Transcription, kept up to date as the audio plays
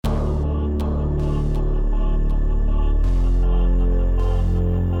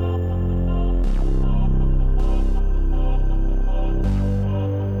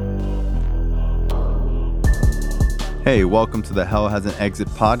Hey, welcome to the Hell Has an Exit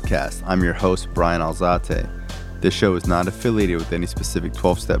podcast. I'm your host, Brian Alzate. This show is not affiliated with any specific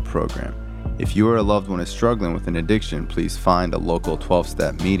 12-step program. If you or a loved one is struggling with an addiction, please find a local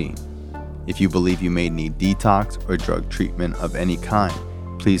 12-step meeting. If you believe you may need detox or drug treatment of any kind,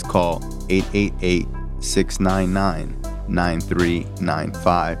 please call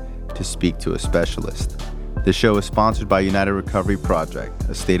 888-699-9395 to speak to a specialist. This show is sponsored by United Recovery Project,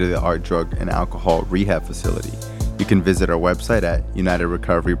 a state-of-the-art drug and alcohol rehab facility. You can visit our website at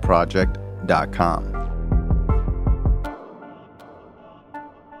unitedrecoveryproject.com.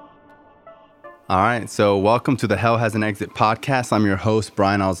 All right, so welcome to the Hell Has an Exit podcast. I'm your host,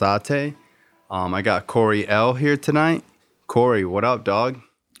 Brian Alzate. I got Corey L. here tonight. Corey, what up, dog?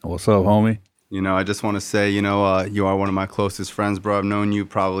 What's up, homie? You know, I just want to say, you are one of my closest friends, bro. I've known you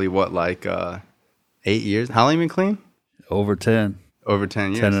probably, 8 years? How long you been clean? Over 10. Over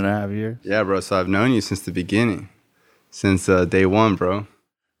 10 years. 10 and a half years. Yeah, bro. So I've known you since the beginning. Since day one, bro.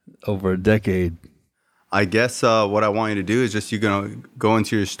 Over a decade. I guess what I want you to do is just you're going to go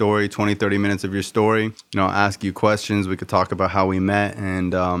into your story, 20, 30 minutes of your story. Ask you questions. We could talk about how we met,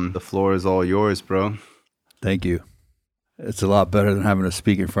 and the floor is all yours, bro. Thank you. It's a lot better than having to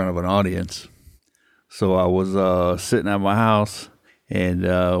speak in front of an audience. So I was sitting at my house, and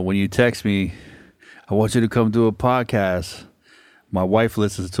when you text me, I want you to come do a podcast. My wife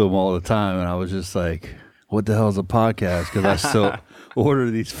listens to them all the time, and I was just like, what the hell is a podcast? Because I still order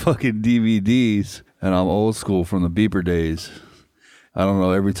these fucking DVDs, and I'm old school from the beeper days. I don't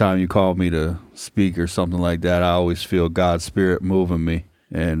know, every time you call me to speak or something like that, I always feel God's spirit moving me.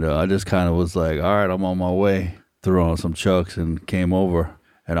 And I just kind of was like, all right, I'm on my way. Threw on some chucks and came over.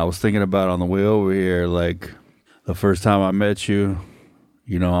 And I was thinking about on the way over here, like the first time I met you,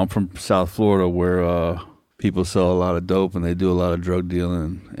 I'm from South Florida where people sell a lot of dope and they do a lot of drug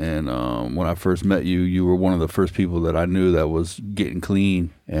dealing. And when I first met you, you were one of the first people that I knew that was getting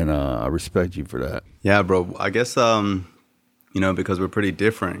clean. And I respect you for that. Yeah, bro. I guess, because we're pretty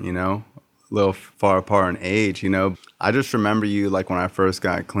different, a little far apart in age, I just remember you like when I first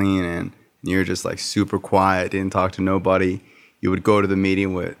got clean and you're just like super quiet, didn't talk to nobody. You would go to the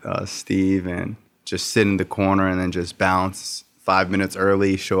meeting with Steve and just sit in the corner and then just bounce 5 minutes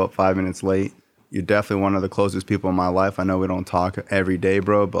early, show up 5 minutes late. You're definitely one of the closest people in my life. I know we don't talk every day,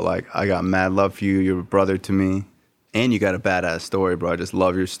 bro, but like I got mad love for you. You're a brother to me. And you got a badass story, bro. I just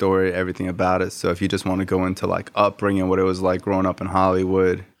love your story, everything about it. So if you just want to go into like upbringing, what it was like growing up in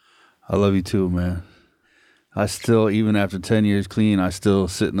Hollywood. I love you too, man. I still, even after 10 years clean, I still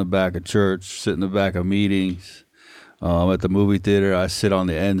sit in the back of church, sit in the back of meetings. At the movie theater, I sit on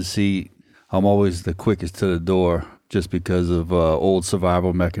the end seat. I'm always the quickest to the door just because of old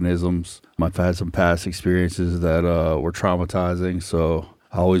survival mechanisms. I've had some past experiences that were traumatizing, so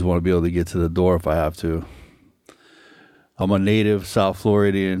I always want to be able to get to the door if I have to. I'm a native South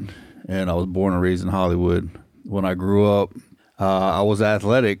Floridian, and I was born and raised in Hollywood. When I grew up, I was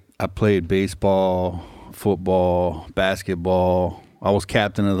athletic. I played baseball, football, basketball. I was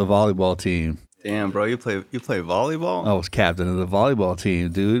captain of the volleyball team. Damn, bro, you play volleyball? I was captain of the volleyball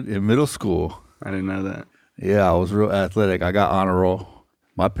team, dude, in middle school. I didn't know that. Yeah, I was real athletic. I got honor roll.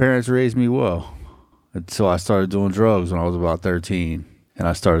 My parents raised me well. So I started doing drugs when I was about 13. And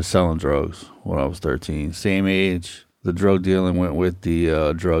I started selling drugs when I was 13. Same age. The drug dealing went with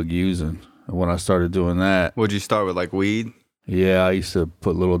the drug using. And when I started doing that... What'd you start with, like weed? Yeah, I used to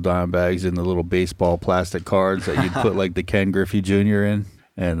put little dime bags in the little baseball plastic cards that you'd put like the Ken Griffey Jr. in.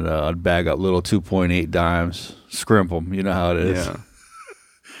 And I'd bag up little 2.8 dimes, scrimp them. You know how it is. Yeah.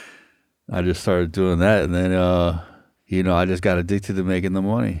 I just started doing that. And then, I just got addicted to making the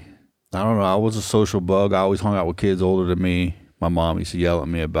money. I don't know. I was a social bug. I always hung out with kids older than me. My mom used to yell at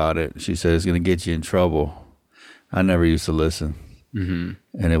me about it. She said, it's going to get you in trouble. I never used to listen. Mm-hmm.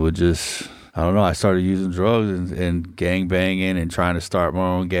 And it would just, I don't know. I started using drugs and gang banging and trying to start my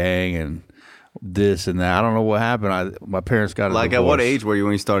own gang and this and that. I don't know what happened. My parents got a divorce. At what age were you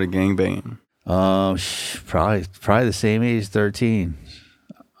when you started gang banging? Probably the same age, 13.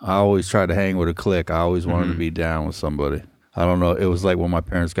 I always tried to hang with a clique. I always wanted to be down with somebody. I don't know. It was like when my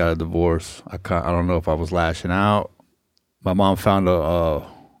parents got a divorce. I don't know if I was lashing out. My mom found a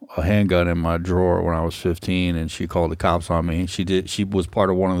handgun in my drawer when I was 15, and she called the cops on me. She was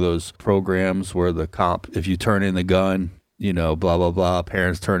part of one of those programs where the cop, if you turn in the gun, blah, blah, blah,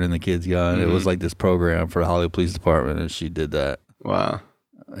 parents turn in the kid's gun. Mm-hmm. It was like this program for the Hollywood Police Department, and she did that. Wow.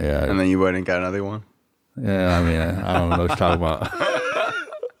 Yeah. And then you went and got another one? Yeah, I mean, I don't know what you're talking about.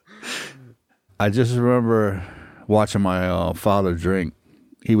 I just remember watching my father drink.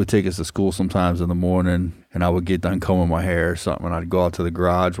 He would take us to school sometimes in the morning, and I would get done combing my hair or something, and I'd go out to the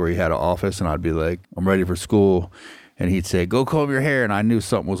garage where he had an office, and I'd be like, I'm ready for school. and he'd say, "Go comb your hair," and I knew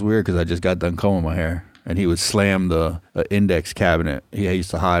something was weird because I just got done combing my hair. And he would slam the index cabinet. He used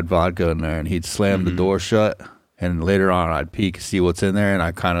to hide vodka in there, and he'd slam the door shut. And later on, I'd peek and see what's in there, and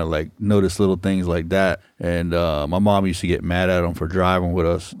I kind of like notice little things like that. And my mom used to get mad at him for driving with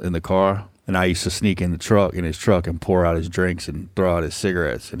us in the car. And I used to sneak in his truck, and pour out his drinks and throw out his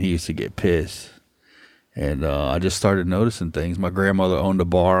cigarettes. And he used to get pissed. And I just started noticing things. My grandmother owned a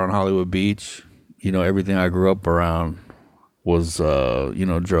bar on Hollywood Beach. You know, everything I grew up around was,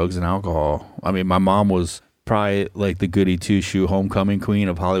 drugs and alcohol. I mean, my mom was probably like the goody two-shoe homecoming queen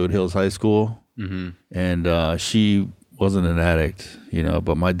of Hollywood Hills High School. Mm-hmm. And she wasn't an addict,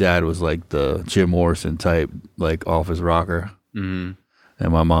 but my dad was like the Jim Morrison type, like office rocker. Mm-hmm.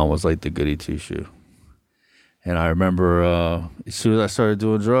 And my mom was like the goody two-shoe. And I remember as soon as I started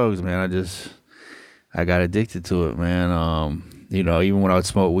doing drugs, man, I got addicted to it, man. Even when I would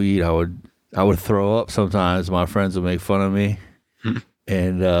smoke weed, I would throw up sometimes. My friends would make fun of me,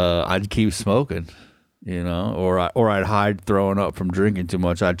 and I'd keep smoking, or I'd hide throwing up from drinking too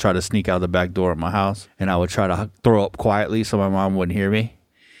much. I'd try to sneak out the back door at my house, and I would try to throw up quietly so my mom wouldn't hear me.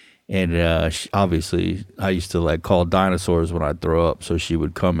 And obviously, I used to like call dinosaurs when I'd throw up, so she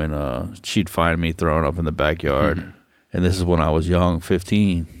would come and she'd find me throwing up in the backyard. Mm-hmm. And this is when I was young,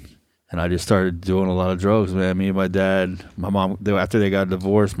 15. And I just started doing a lot of drugs, man. Me and my dad, my mom, after they got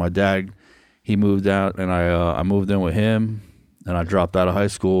divorced, my dad, he moved out, and I moved in with him, and I dropped out of high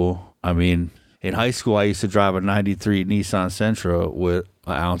school. I mean, in high school, I used to drive a 93 Nissan Sentra with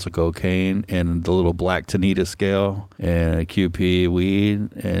an ounce of cocaine and the little black Tanita scale and a QP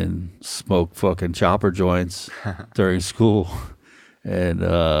weed and smoke fucking chopper joints during school. And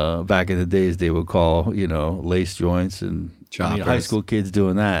back in the days, they would call, lace joints. And high school kids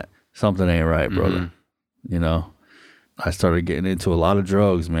doing that. Something ain't right, brother. Mm-hmm. I started getting into a lot of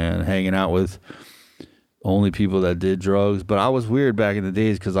drugs, man, hanging out with only people that did drugs. But I was weird back in the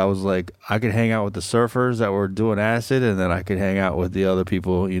days because I was like, I could hang out with the surfers that were doing acid, and then I could hang out with the other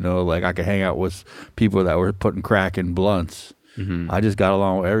people, like I could hang out with people that were putting crack in blunts. Mm-hmm. I just got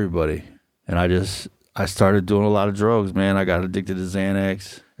along with everybody. And I started doing a lot of drugs, man. I got addicted to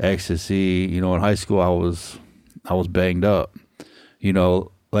Xanax, ecstasy. In high school, I was banged up.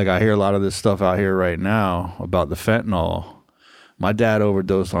 Like I hear a lot of this stuff out here right now about the fentanyl. My dad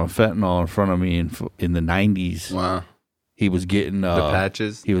overdosed on fentanyl in front of me in the 90s. Wow. He was getting the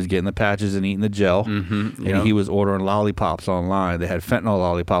patches. He was getting the patches and eating the gel. Mm-hmm, and he was ordering lollipops online. They had fentanyl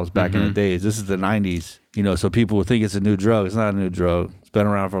lollipops back in the days. This is the 90s. So people would think it's a new drug. It's not a new drug. It's been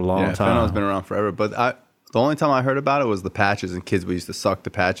around for a long time. Fentanyl's been around forever. But the only time I heard about it was the patches, and kids used to suck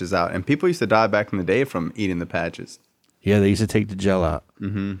the patches out. And people used to die back in the day from eating the patches. Yeah, they used to take the gel out.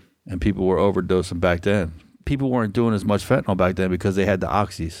 Mm-hmm. And people were overdosing back then. People weren't doing as much fentanyl back then because they had the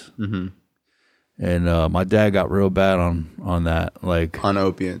oxys. Mm-hmm. And my dad got real bad on that. Like on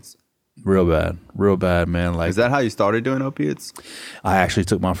opiates. Real bad, man. Like, is that how you started doing opiates? I actually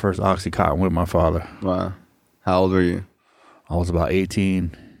took my first Oxycontin with my father. Wow. How old were you? I was about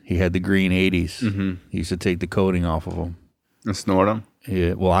 18. He had the green 80s. Mm-hmm. He used to take the coating off of them. And snort them?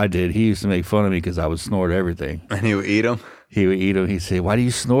 Yeah, well, I did. He used to make fun of me because I would snort everything. And he would eat them? He would eat them. He'd say, "Why do you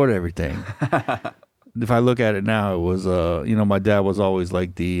snort everything?" If I look at it now, it was, my dad was always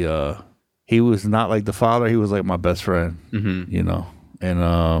like he was not like the father. He was like my best friend,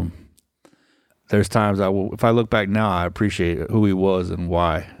 And there's times if I look back now, I appreciate who he was and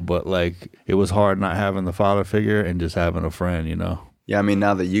why. But like, it was hard not having the father figure and just having a friend, Yeah, I mean,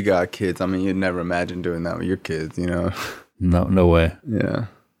 now that you got kids, I mean, you'd never imagine doing that with your kids, No way. Yeah.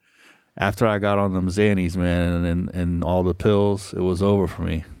 After I got on them Xannies, man, and all the pills, it was over for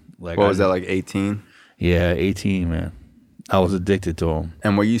me. Like, what was that, like 18? Yeah, 18, man. I was addicted to them.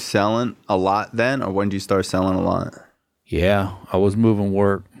 And were you selling a lot then, or when did you start selling a lot? Yeah, I was moving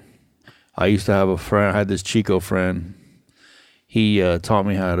work. I used to have a friend. I had this Chico friend. He taught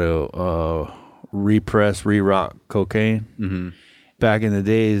me how to repress, re-rock cocaine. Mm-hmm. Back in the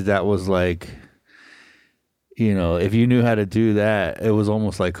days, that was like, if you knew how to do that, it was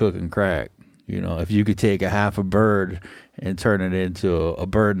almost like cooking crack. If you could take a half a bird and turn it into a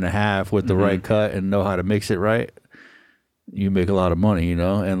bird and a half with the right cut and know how to mix it right, you make a lot of money,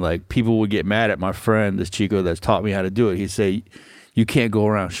 And like, people would get mad at my friend, this Chico that's taught me how to do it. He'd say, you can't go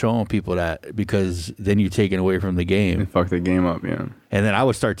around showing people that because then you're taking away from the game. They fuck the game up, yeah. And then I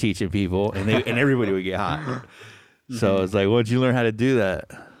would start teaching people, and everybody would get hot. So it's like, once you learn how to do that,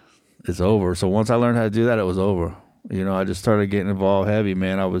 it's over. So once I learned how to do that, it was over. I just started getting involved heavy,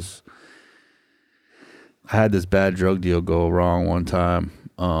 man. I had this bad drug deal go wrong one time.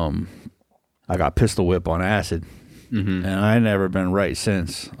 I got pistol whipped on acid, and I never been right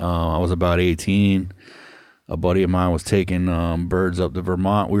since. I was about 18. a buddy of mine was taking birds up to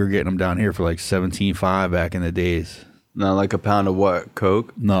Vermont. We were getting them down here for like 17.5 back in the days. Not like a pound of what?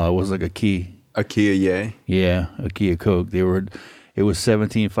 Coke? No, it was like a key. A Kia Yay? Yeah, a key of Coke. It was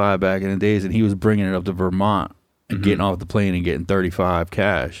 17.5 back in the days, and he was bringing it up to Vermont and getting off the plane and getting 35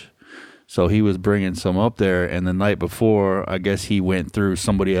 cash. So he was bringing some up there, and the night before, I guess he went through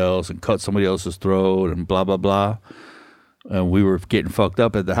somebody else and cut somebody else's throat and blah, blah, blah. And we were getting fucked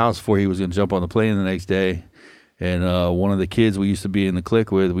up at the house before he was going to jump on the plane the next day. And one of the kids we used to be in the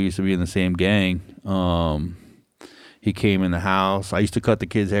clique with, we used to be in the same gang, he came in the house. I used to cut the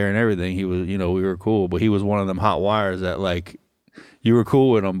kid's hair and everything. He was, we were cool, but he was one of them hot wires that, like, you were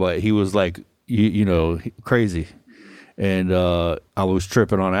cool with him, but he was like, crazy. And I was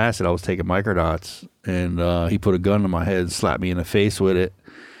tripping on acid. I was taking microdots, and he put a gun to my head and slapped me in the face with it.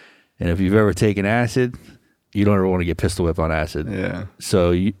 And if you've ever taken acid, you don't ever want to get pistol whipped on acid. Yeah.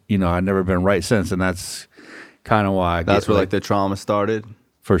 So, I've never been right since, and that's kind of why. That's where, like, the trauma started?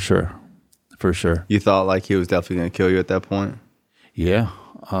 For sure. For sure. You thought, like, he was definitely going to kill you at that point? Yeah.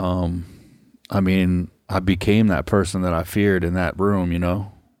 I became that person that I feared in that room,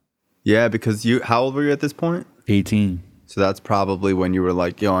 Yeah, because how old were you at this point? 18. So that's probably when you were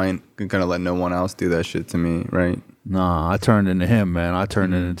like, yo, I ain't going to let no one else do that shit to me, right? Nah, I turned into him, man. I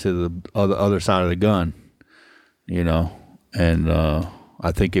turned it into the other side of the gun, and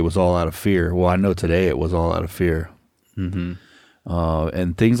I think it was all out of fear. Well, I know today it was all out of fear. Mm-hmm.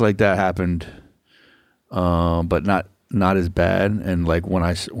 And things like that happened, but not as bad. And like when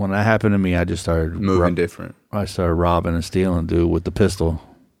that happened to me, I just started moving different. I started robbing and stealing, dude, with the pistol.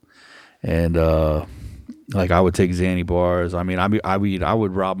 And like I would take Xanny bars. I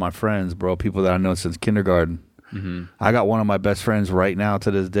would rob my friends, bro, people that I know since kindergarten. Mm-hmm. I got one of my best friends right now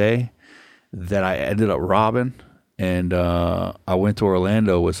to this day that I ended up robbing. And I went to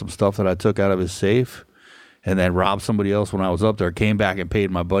Orlando with some stuff that I took out of his safe, and then robbed somebody else when I was up there, came back and paid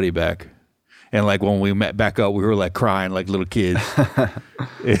my buddy back. And like when we met back up, we were like crying like little kids.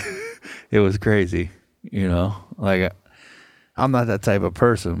 It was crazy, like I'm not that type of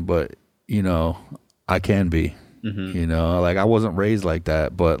person, but I can be, like I wasn't raised like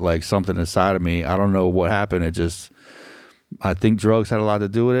that, but like something inside of me, I don't know what happened. I think drugs had a lot to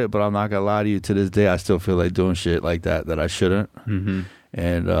do with it, but I'm not gonna lie to you, to this day, I still feel like doing shit like that I shouldn't. Mm-hmm.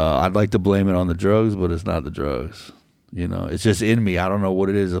 And I'd like to blame it on the drugs, but it's not the drugs. It's just in me. I don't know what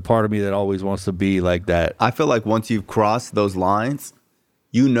it is. A part of me that always wants to be like that. I feel like once you've crossed those lines,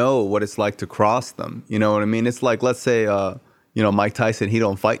 you know what it's like to cross them. You know what I mean? It's like, let's say, Mike Tyson, he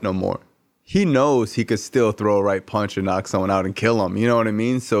don't fight no more. He knows he could still throw a right punch and knock someone out and kill him. You know what I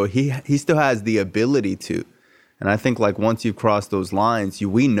mean? So he still has the ability to. And I think like once you've crossed those lines,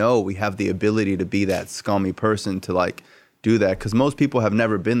 we know we have the ability to be that scummy person to like do that, because most people have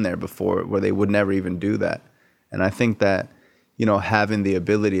never been there before where they would never even do that. And I think that, having the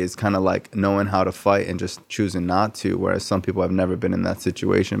ability is kind of like knowing how to fight and just choosing not to, whereas some people have never been in that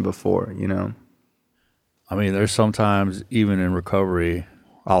situation before, I mean, there's sometimes even in recovery,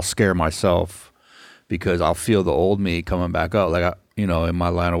 I'll scare myself because I'll feel the old me coming back up. Like, in my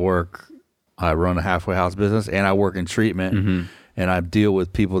line of work, I run a halfway house business and I work in treatment, and I deal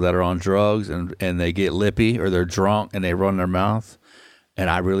with people that are on drugs and they get lippy or they're drunk and they run their mouth. And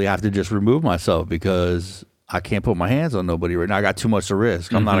I really have to just remove myself because I can't put my hands on nobody right now. I got too much to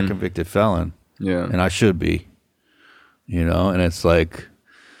risk. I'm not a convicted felon. Yeah. And I should be, and it's like,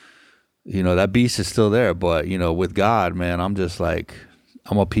 that beast is still there. But, with God, man, I'm just like,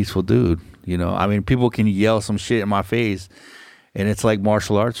 I'm a peaceful dude. I mean, people can yell some shit in my face and it's like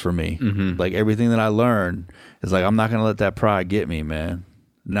martial arts for me. Mm-hmm. Like everything that I learned is like, I'm not going to let that pride get me, man.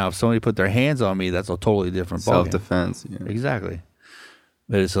 Now, if somebody put their hands on me, that's a totally different ballgame. Self-defense. Yeah. Exactly.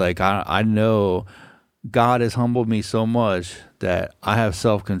 But it's like, I know God has humbled me so much that I have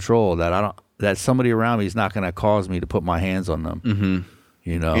self-control that somebody around me is not going to cause me to put my hands on them.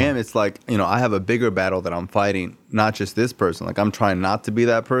 Mm-hmm. And it's like, I have a bigger battle that I'm fighting, not just this person. Like I'm trying not to be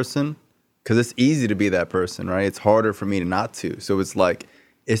that person because it's easy to be that person, right? It's harder for me to not to. So it's like,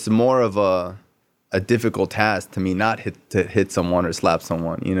 it's more of a difficult task to me not to hit someone or slap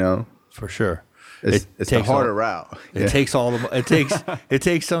someone, For sure. It's the harder route. It takes it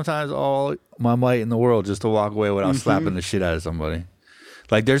takes sometimes all my might in the world just to walk away without slapping the shit out of somebody.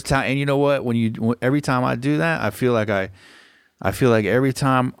 Like there's time, and you know what? Every time I do that, I feel like every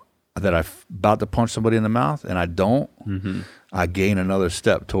time that I'm about to punch somebody in the mouth and I don't, I gain another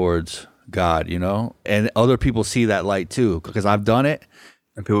step towards God, and other people see that light too because I've done it.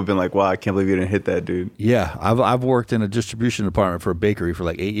 And people have been like, wow, I can't believe you didn't hit that dude. Yeah, I've worked in a distribution department for a bakery for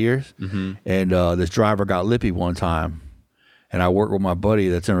like 8 years. Mm-hmm. And this driver got lippy one time. and I worked with my buddy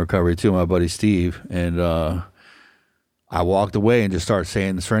that's in recovery too, my buddy Steve, and I walked away and just started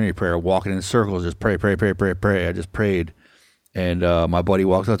saying the Serenity Prayer, walking in circles, just pray, pray, pray, pray, pray. I just prayed, and my buddy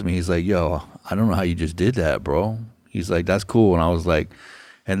walks up to me. He's like, "Yo, I don't know how you just did that, bro." He's like, "That's cool," and I was like,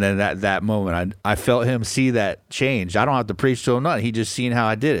 and then that moment, I felt him see that change. I don't have to preach to him nothing. He just seen how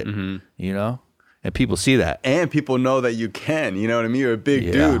I did it, you know. And people see that. And people know that you can, you know what I mean? You're a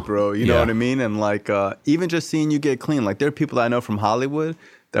big dude, bro. You know what I mean? And like, even just seeing you get clean, like there are people that I know from Hollywood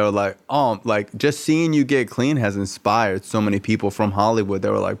that were like, like just seeing you get clean has inspired so many people from Hollywood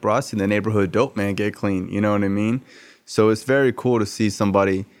that were like, bro, I seen the neighborhood dope man get clean. You know what I mean? So it's very cool to see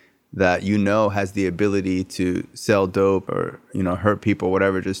somebody that you know has the ability to sell dope or, you know, hurt people or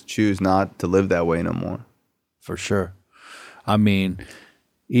whatever, just choose not to live that way no more. For sure. I mean,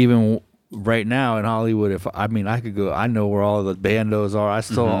 even right now in Hollywood, I could go, I know where all the bandos are. I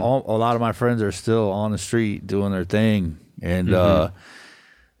still, a lot of my friends are still on the street doing their thing. And,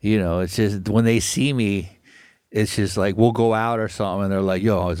 you know, it's just when they see me, it's just like, we'll go out or something. And they're like,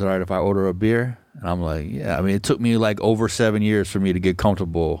 yo, is it all right if I order a beer? And I'm like, yeah. I mean, it took me like over 7 years for me to get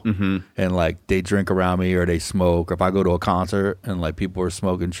comfortable. And like they drink around me or they smoke. Or if I go to a concert and like people are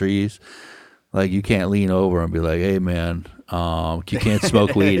smoking trees, like you can't lean over and be like, hey man, you can't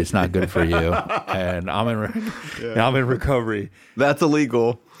smoke weed. It's not good for you. And I'm in recovery. That's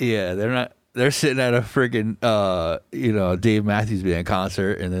illegal. Yeah, they're not. They're sitting at a freaking, you know, Dave Matthews Band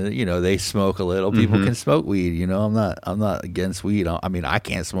concert, and then you know they smoke a little. People can smoke weed. You know, I'm not against weed. I mean, I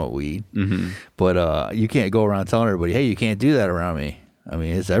can't smoke weed, but you can't go around telling everybody, hey, you can't do that around me. I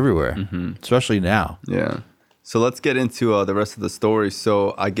mean, it's everywhere, especially now. Yeah. So let's get into the rest of the story.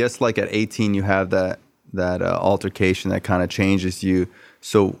 So I guess like at 18, you have that altercation that kind of changes you.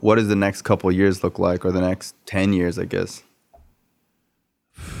 So what does the next couple of years look like, or the next 10 years, I guess?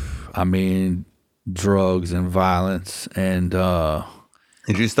 I mean, drugs and violence and.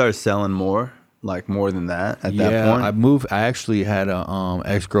 Did you start selling more, like more than that at that point? I moved. I actually had a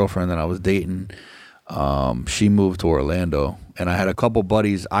ex-girlfriend that I was dating. She moved to Orlando, and I had a couple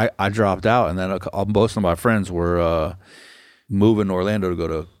buddies. I dropped out, and then most of my friends were moving to Orlando to go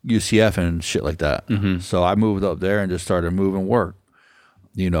to UCF and shit like that. So I moved up there and just started moving work.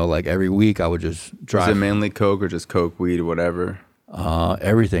 You know, like every week I would just drive. Was it mainly coke or just coke, weed, whatever?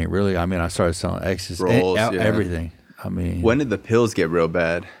 Everything, really. I mean, I started selling ecstasy, rolls, everything. I mean, when did the pills get real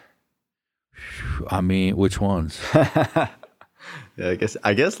bad? I mean, which ones? Yeah,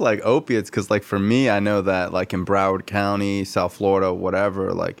 I guess like opiates, because like for me, I know that like in Broward County, South Florida,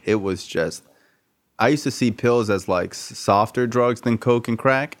 whatever, like it was just, I used to see pills as like softer drugs than coke and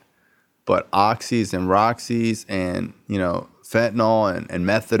crack, but oxys and roxys and, you know, fentanyl and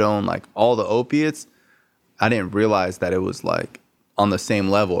methadone, like all the opiates, I didn't realize that it was like on the same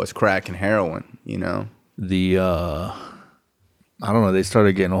level as crack and heroin, you know? I don't know, they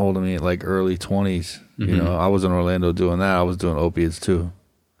started getting a hold of me at like early 20s. You know, I was in Orlando doing that. I was doing opiates too.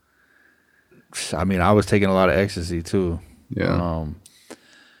 I mean, I was taking a lot of ecstasy too. Yeah.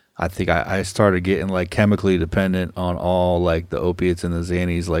 I think I started getting like chemically dependent on all like the opiates and the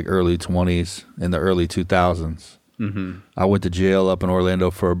Xannies like early 20s in the early 2000s. I went to jail up in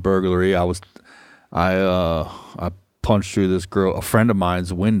Orlando for a burglary. I punched through this girl, a friend of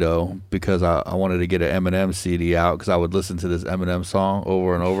mine's window, because I wanted to get an Eminem CD out because I would listen to this Eminem song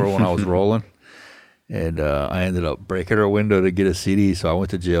over and over when I was rolling. And I ended up breaking her window to get a CD, so I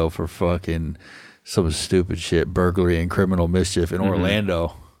went to jail for fucking some stupid shit, burglary and criminal mischief in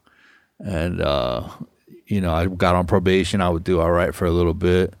Orlando. And, you know, I got on probation. I would do all right for a little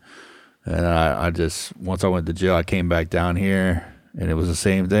bit. And I just, once I went to jail, I came back down here, and it was the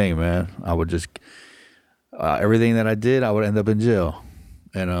same thing, man. I would just, everything that I did, I would end up in jail.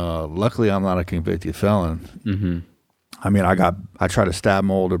 And luckily, I'm not a convicted felon. I mean, I tried to stab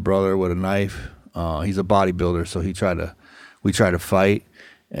my older brother with a knife. He's a bodybuilder, so we tried to fight,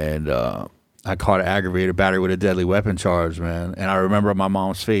 and I caught an aggravated battery with a deadly weapon charge, man. And I remember my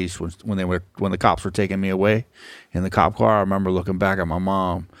mom's face when the cops were taking me away in the cop car. I remember looking back at my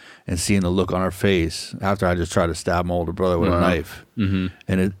mom and seeing the look on her face after I just tried to stab my older brother with a knife. And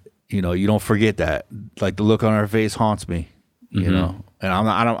it, you know, you don't forget that. Like the look on her face haunts me, you know. And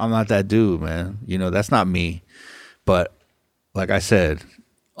I'm not that dude, man. You know, that's not me. But like I said,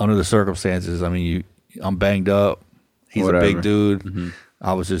 under the circumstances, I mean, I'm banged up. He's a big dude.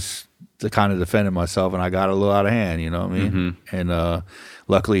 I was just kind of defending myself, and I got a little out of hand, you know what I mean? And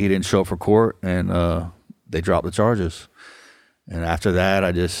luckily he didn't show up for court, and they dropped the charges. And after that,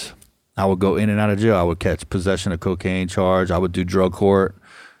 I would go in and out of jail. I would catch possession of cocaine charge. I would do drug court.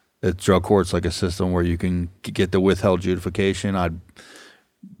 Drug court's like a system where you can get the withheld adjudication. I'd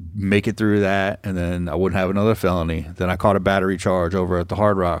make it through that, and then I wouldn't have another felony. Then I caught a battery charge over at the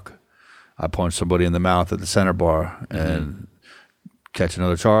Hard Rock. I punched somebody in the mouth at the center bar and catch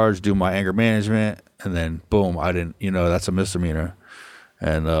another charge, do my anger management, and then boom, I didn't, that's a misdemeanor.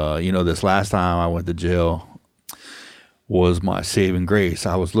 And, this last time I went to jail was my saving grace.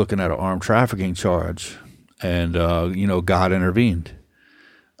 I was looking at an armed trafficking charge, and, God intervened.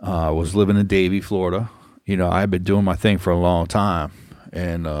 I was living in Davie, Florida. I had been doing my thing for a long time,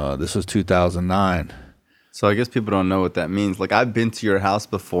 and this was 2009. So I guess people don't know what that means. Like, I've been to your house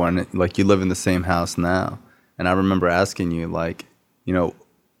before, and you live in the same house now. And I remember asking you,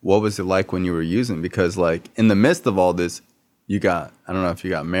 what was it like when you were using? Because, in the midst of all this, I don't know if you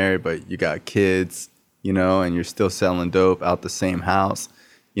got married, but you got kids, and you're still selling dope out the same house.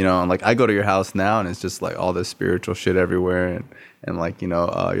 And I go to your house now, and it's just all this spiritual shit everywhere. And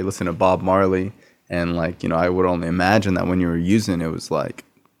you're listening to Bob Marley. And, I would only imagine that when you were using, it was a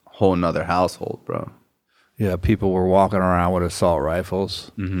whole nother household, bro. Yeah, people were walking around with assault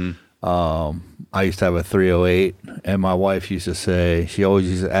rifles. Mm-hmm. I used to have a 308, and my wife used to say, she always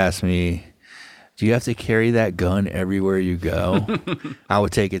used to ask me, do you have to carry that gun everywhere you go? I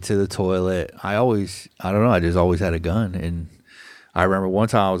would take it to the toilet. I don't know, I just always had a gun. And I remember one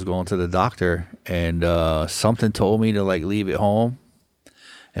time I was going to the doctor, and something told me to leave it home.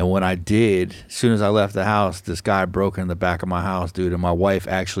 And when I did, as soon as I left the house, this guy broke in the back of my house, dude. And my wife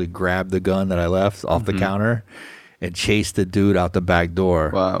actually grabbed the gun that I left off the counter and chased the dude out the back door.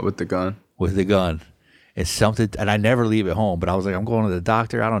 Wow, with the gun? With the gun. It's something, and I never leave it home. But I was like, I'm going to the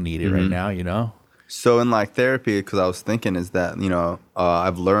doctor. I don't need it right now, So in therapy, because I was thinking is that,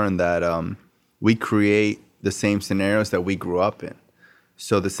 I've learned that we create the same scenarios that we grew up in.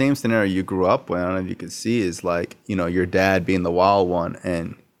 So the same scenario you grew up with, I don't know if you could see, is your dad being the wild one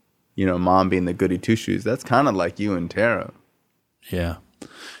and, mom being the goody two-shoes. That's kind of like you and Tara. Yeah.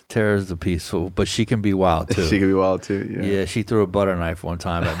 Tara's the peaceful, but she can be wild too. She can be wild too, yeah. Yeah, she threw a butter knife one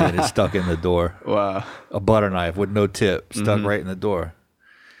time at me and it stuck in the door. Wow. A butter knife with no tip, stuck right in the door.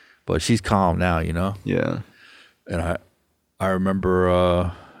 But she's calm now, Yeah. And I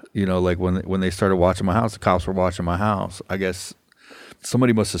remember, when they started watching my house, the cops were watching my house. I guess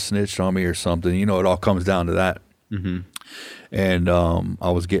somebody must have snitched on me or something. It all comes down to that. Mm-hmm. And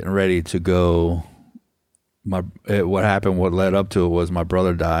I was getting ready to go. What happened, what led up to it was my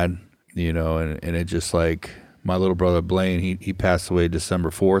brother died, and it just my little brother Blaine, he passed away December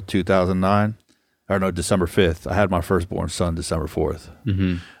 4th, 2009. Or no, December 5th. I had my firstborn son December 4th,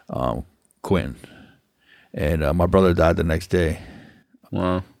 Quentin. And my brother died the next day.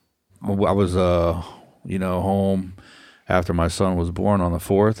 Wow. I was, home after my son was born on the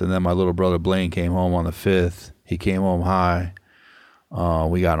 4th, and then my little brother Blaine came home on the 5th. He came home high.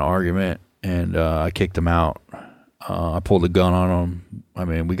 We got in an argument, and I kicked him out. I pulled a gun on him. I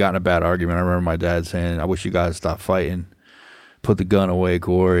mean, we got in a bad argument. I remember my dad saying, I wish you guys stopped fighting. Put the gun away,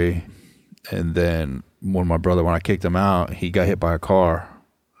 Corey. And then when I kicked him out, he got hit by a car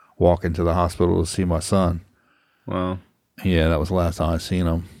walking to the hospital to see my son. Wow. Yeah, that was the last time I seen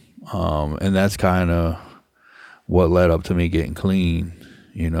him. And that's kind of what led up to me getting clean,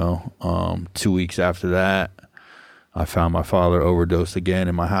 2 weeks after that, I found my father overdosed again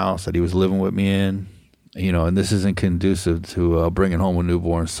in my house that he was living with me in, and this isn't conducive to bringing home a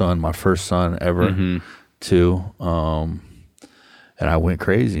newborn son, my first son ever, too. And I went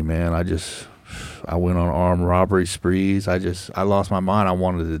crazy, man. I went on armed robbery sprees. I lost my mind. I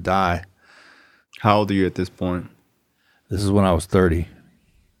wanted to die. How old are you at this point? This is when I was 30.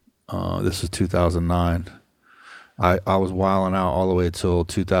 This is 2009. I was wilding out all the way till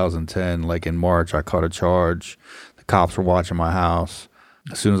 2010. In March, I caught a charge. The cops were watching my house.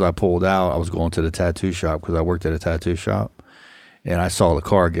 As soon as I pulled out, I was going to the tattoo shop because I worked at a tattoo shop. And I saw the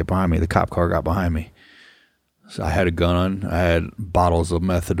car get behind me. The cop car got behind me. So I had a gun. I had bottles of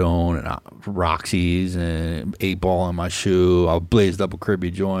methadone and Roxy's and 8-ball in my shoe. I blazed up a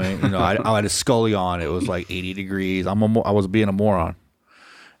Cribbie joint. I had a Scully on. It was 80 degrees. I was being a moron.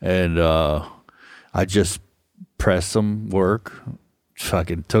 And I just pressed some work,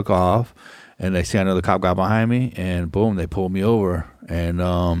 fucking took off, and they see another cop got behind me, and boom, they pulled me over. And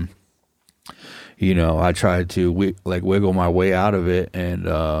I tried to wiggle my way out of it and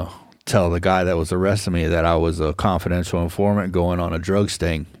tell the guy that was arresting me that I was a confidential informant going on a drug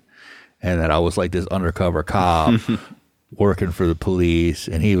sting, and that I was this undercover cop working for the police.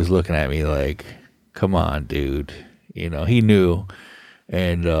 And he was looking at me like, come on, dude. He knew.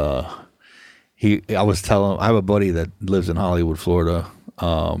 And I was telling, I have a buddy that lives in Hollywood, Florida.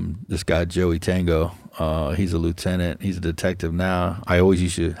 This guy, Joey Tango, he's a lieutenant. He's a detective now. I always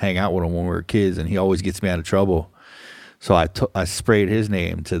used to hang out with him when we were kids, and he always gets me out of trouble. So I sprayed his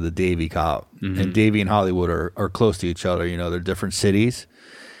name to the Davie cop. And Davie and Hollywood are close to each other. You know, they're different cities.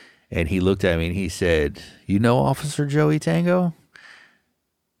 And he looked at me and he said, "You know Officer Joey Tango?"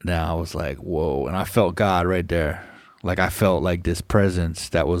 Now I was like, whoa. And I felt God right there. Like I felt like this presence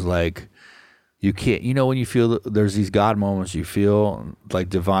that was like, you can't, you know, when you feel there's these God moments, you feel like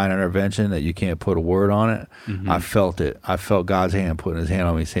divine intervention that you can't put a word on it. I felt it. I felt God's hand putting his hand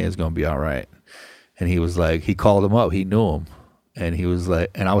on me saying it's going to be all right. And he was like, he called him up. He knew him. And he was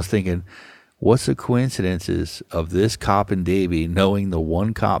like, and I was thinking, what's the coincidences of this cop in Davie knowing the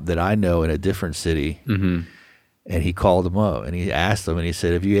one cop that I know in a different city? And he called him up and he asked him and he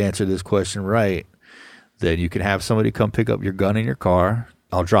said, if you answer this question right, then you can have somebody come pick up your gun in your car.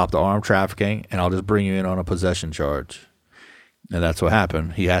 I'll drop the armed trafficking and I'll just bring you in on a possession charge. And that's what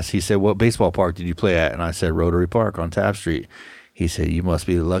happened. He said, what baseball park did you play at? And I said, Rotary Park on Taft Street. He said, you must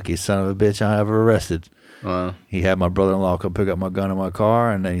be the luckiest son of a bitch I ever arrested. Wow. He had my brother-in-law come pick up my gun in my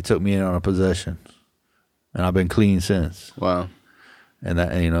car, and then he took me in on a possession. And I've been clean since. Wow. And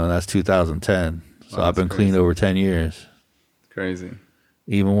that, you know, that's 2010. So Wow, I've been crazy. clean over 10 years. Crazy.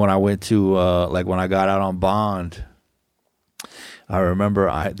 Even when I went to, like when I got out on bond, I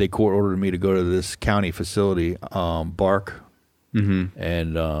remember they court ordered me to go to this county facility, Bark.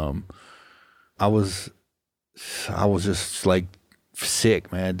 And I was just like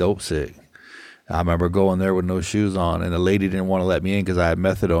sick, man, dope sick. I remember going there with no shoes on, and the lady didn't want to let me in because I had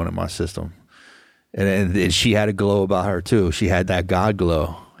methadone in my system. And she had a glow about her too. She had that God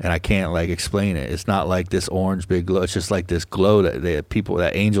glow, and I can't like explain it. It's not like this orange big glow. It's just like this glow that people,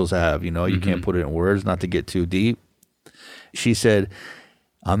 that angels have. You know, you can't put it in words, not to get too deep. She said,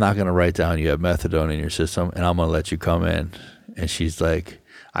 "I'm not going to write down you have methadone in your system, and I'm going to let you come in." And she's like,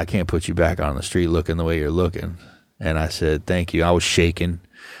 "I can't put you back on the street looking the way you're looking." And I said, "Thank you." I was shaking.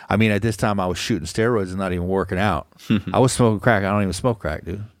 I mean, at this time, I was shooting steroids and not even working out. I was smoking crack. I don't even smoke crack,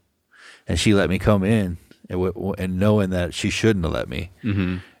 dude. And she let me come in, and knowing that she shouldn't have let me.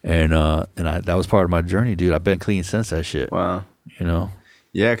 And that was part of my journey, dude. I've been clean since that shit. Wow. You know?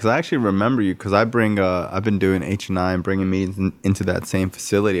 Yeah, because I actually remember you, because I've been doing H&I and bringing meetings into that same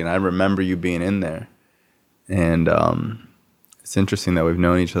facility, and I remember you being in there. And it's interesting that we've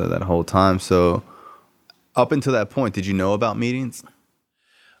known each other that whole time. So up until that point, did you know about meetings?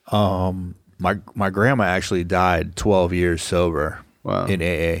 My grandma actually died 12 years sober. Wow. In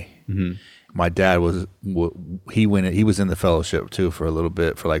AA. My dad was he was in the fellowship too for a little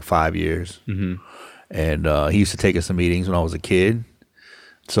bit, for like 5 years. And he used to take us to meetings when I was a kid.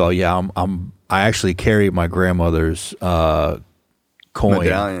 So yeah, I actually carry my grandmother's coin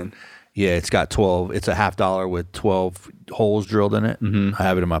Medallion. Yeah, it's got 12. It's a $50 with 12 holes drilled in it. I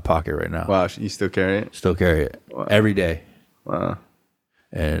have it in my pocket right now. Wow, you still carry it? Still carry it. Wow. Every day. Wow.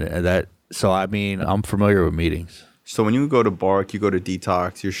 And that, so I mean, I'm familiar with meetings. So when you go to Bark, you go to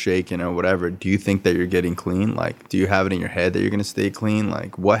detox, you're shaking or whatever, do you think that you're getting clean? Like, do you have it in your head that you're going to stay clean?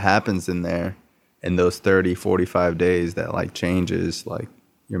 Like, what happens in there in those 30, 45 days that like changes like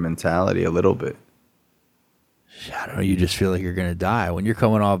your mentality a little bit? I don't know. You just feel like you're going to die when you're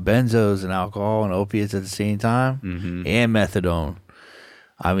coming off benzos and alcohol and opiates at the same time, and methadone.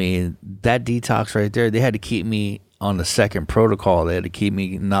 I mean, that detox right there, they had to keep me on the second protocol. They had to keep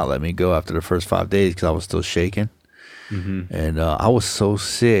me, not let me go after the first 5 days because I was still shaking. And I was so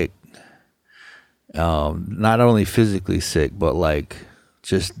sick, not only physically sick, but like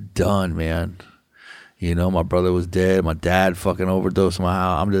just done, man. You know, my brother was dead. My dad fucking overdosed in my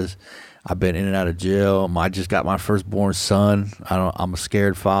house. I've been in and out of jail. I just got my firstborn son. I'm a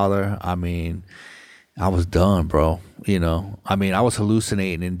scared father. I mean, I was done, bro. You know, I mean, I was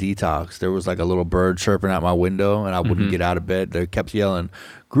hallucinating in detox. There was like a little bird chirping at my window, and I wouldn't get out of bed. They kept yelling,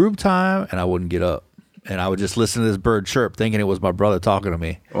 "Group time," and I wouldn't get up. And I would just listen to this bird chirp, thinking it was my brother talking to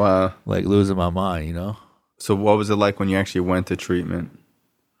me. Wow. Like losing my mind, you know? So what was it like when you actually went to treatment?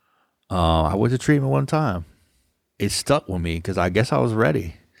 I went to treatment one time. It stuck with me because I guess I was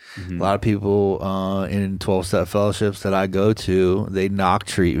ready. A lot of people in 12-step fellowships that I go to, they knock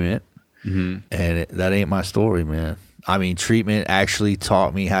treatment. And that ain't my story, man. I mean, treatment actually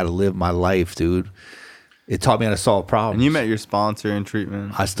taught me how to live my life, dude. It taught me how to solve problems. And you met your sponsor in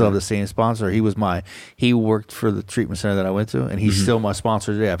treatment? I still have the same sponsor. He worked for the treatment center that I went to, and he's still my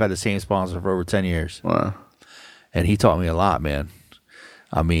sponsor today. I've had the same sponsor for over 10 years. Wow. And he taught me a lot, man.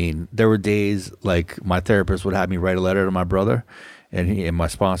 I mean, there were days like my therapist would have me write a letter to my brother, and my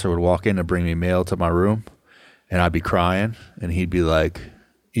sponsor would walk in and bring me mail to my room, and I'd be crying, and he'd be like,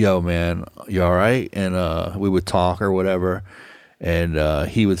 "Yo, man, you all right?" And we would talk or whatever. And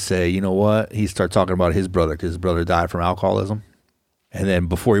he would say, "You know what?" He'd start talking about his brother because his brother died from alcoholism. And then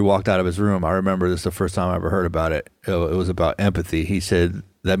before he walked out of his room, I remember this is the first time I ever heard about it. It was about empathy. He said,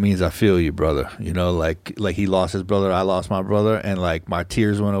 that means I feel you, brother. You know, like he lost his brother, I lost my brother, and like my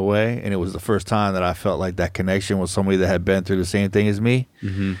tears went away. And it was the first time that I felt like that connection with somebody that had been through the same thing as me.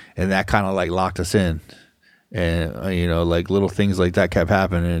 Mm-hmm. And that kind of like locked us in. And, you know, like little things like that kept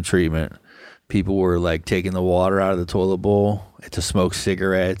happening in treatment. People were like taking the water out of the toilet bowl to smoke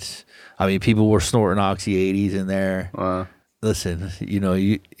cigarettes. I mean, people were snorting Oxy 80s in there. Wow. Listen, you know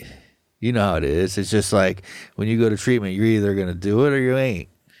how it is. It's just like when you go to treatment, you're either gonna do it or you ain't.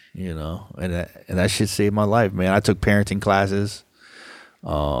 You know, and that shit saved my life, man. I took parenting classes.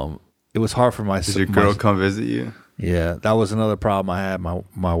 It was hard for my. Did your girl come visit you? Yeah, that was another problem I had.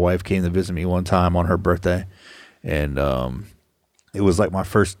 My wife came to visit me one time on her birthday, and it was like my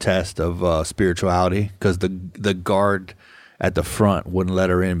first test of spirituality because the guard at the front wouldn't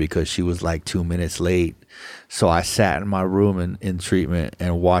let her in because she was like 2 minutes late. So I sat in my room in treatment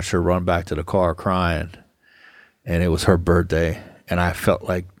and watched her run back to the car crying. And it was her birthday. And I felt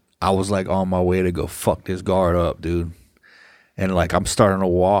like I was like on my way to go fuck this guard up, dude. And like I'm starting to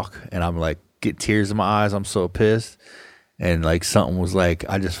walk and I'm like get tears in my eyes. I'm so pissed. And like something was like,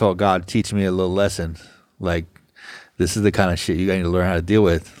 I just felt God teaching me a little lesson. Like this is the kind of shit you need to learn how to deal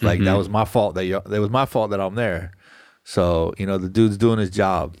with. Like that was my fault that I'm there. So, you know, the dude's doing his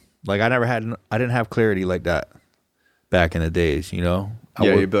job. Like I didn't have clarity like that back in the days, you know?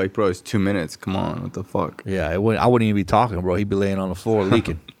 You'd be like, bro, it's 2 minutes. Come on, what the fuck? Yeah, I wouldn't even be talking, bro. He'd be laying on the floor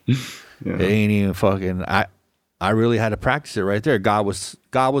leaking. Yeah. It ain't even fucking, I really had to practice it right there. God was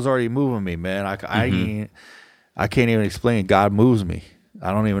already moving me, man. I can't even explain. God moves me.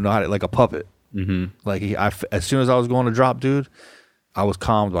 I don't even know how to, like a puppet. Mm-hmm. Like as soon as I was going to drop, dude, I was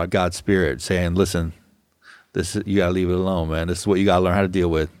calmed by God's spirit saying, listen, you gotta leave it alone, man. This is what you gotta learn how to deal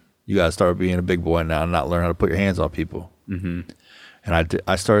with. You gotta start being a big boy now and not learn how to put your hands on people. Mm-hmm. And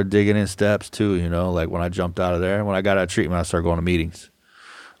I started digging in steps too, you know, like when I jumped out of there. When I got out of treatment, I started going to meetings.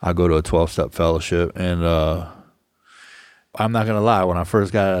 I go to a 12-step fellowship, and I'm not gonna lie, when I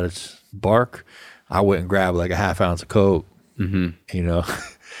first got out of Bark, I went and grabbed like a half ounce of coke, you know,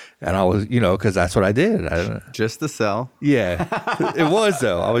 and I was, you know, because that's what I did. Just to sell. Yeah, it was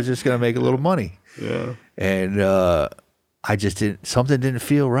though. I was just gonna make a little money. Yeah. And I just something didn't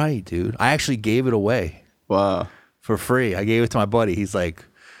feel right, dude. I actually gave it away. Wow. For free. I gave it to my buddy. He's like,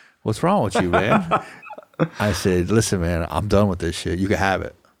 what's wrong with you, man? I said, listen, man, I'm done with this shit. You can have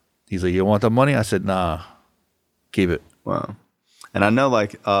it. He's like, you want the money? I said, nah, keep it. Wow. And I know,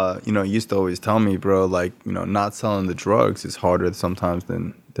 like, you know, you used to always tell me, bro, like, you know, not selling the drugs is harder sometimes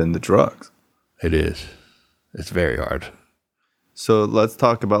than the drugs. It is. It's very hard. So let's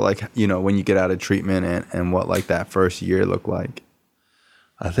talk about, like, you know, when you get out of treatment and what, like, that first year looked like.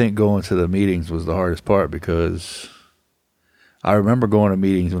 I think going to the meetings was the hardest part because I remember going to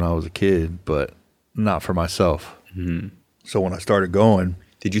meetings when I was a kid, but not for myself. Mm-hmm. So when I started going.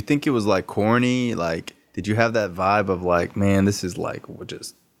 Did you think it was, like, corny? Like, did you have that vibe of, like, man, this is, like,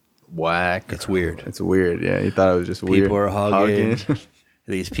 just whack? It's weird. It's weird, yeah. You thought it was just weird. People are hugging.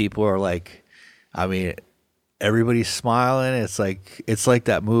 These people are, like, I mean, everybody's smiling. It's like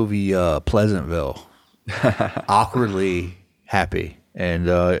that movie Pleasantville, awkwardly happy, and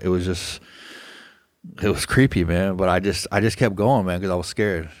it was creepy, man. But I just kept going, man, because I was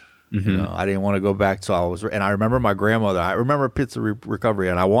scared. Mm-hmm. You know, I didn't want to go back. And I remember my grandmother. I remember Pizza Recovery,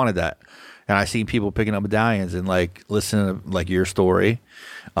 and I wanted that. And I seen people picking up medallions and like listening to like your story,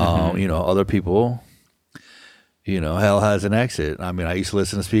 you know, other people. You know, hell has an exit. I mean, I used to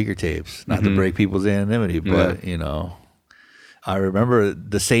listen to speaker tapes, not to break people's anonymity, but, you know, I remember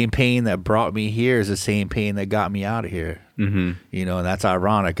the same pain that brought me here is the same pain that got me out of here. Mm-hmm. You know, and that's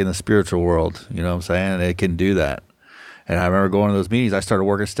ironic in the spiritual world. You know what I'm saying? It can do that. And I remember going to those meetings. I started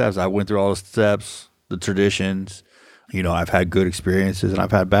working steps. I went through all the steps, the traditions. You know, I've had good experiences and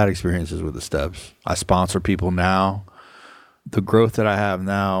I've had bad experiences with the steps. I sponsor people now. The growth that I have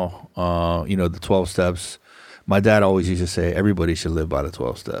now, you know, the 12 steps. My dad always used to say, everybody should live by the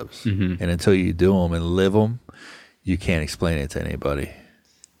 12 steps. Mm-hmm. And until you do them and live them, you can't explain it to anybody.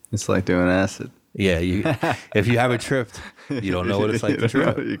 It's like doing acid. Yeah, if you haven't tripped, you don't know what it's like to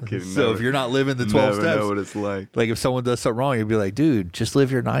trip. So if you're not living the 12 steps, know what it's like. Like if someone does something wrong, you'd be like, dude, just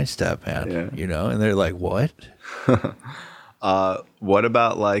live your 9-step, man. Yeah. You know? And they're like, what? What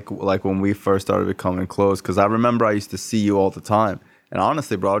about like when we first started becoming close? Because I remember I used to see you all the time. And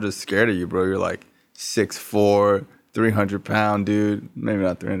honestly, bro, I was just scared of you, bro. You're like 6'4", 300-pound dude. Maybe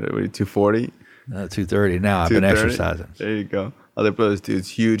not 300, what are you, 240? 230 now. I've been exercising. There you go. Other brothers, dude's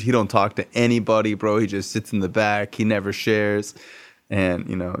huge. He don't talk to anybody, bro. He just sits in the back. He never shares. And,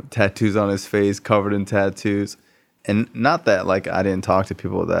 you know, tattoos on his face, covered in tattoos. And not that like I didn't talk to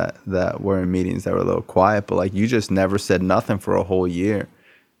people that were in meetings that were a little quiet, but like you just never said nothing for a whole year.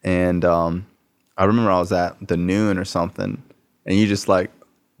 And I remember I was at the noon or something, and you just like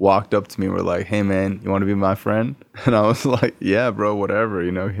walked up to me and were like, "Hey man, you want to be my friend?" And I was like, "Yeah, bro, whatever,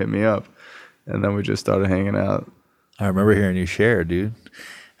 hit me up." And then we just started hanging out. I remember hearing you share, dude.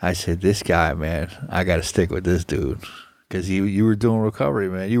 I said, "This guy, man, I got to stick with this dude." Because you were doing recovery,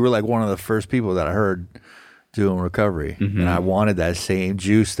 man. You were like one of the first people that I heard doing recovery. And I wanted that same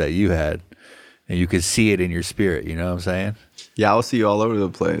juice that you had. And you could see it in your spirit, you know what I'm saying? Yeah, I'll see you all over the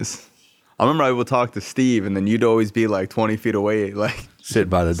place. I remember I would talk to Steve, and then you'd always be like 20 feet away, like sitting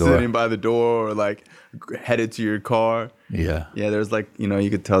by the door. Sitting by the door or like headed to your car. Yeah. Yeah, there's like, you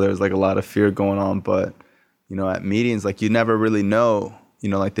could tell there's like a lot of fear going on. But, at meetings, like you never really know,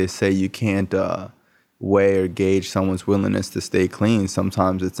 like they say you can't weigh or gauge someone's willingness to stay clean.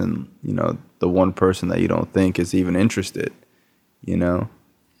 Sometimes it's in, the one person that you don't think is even interested, Yeah.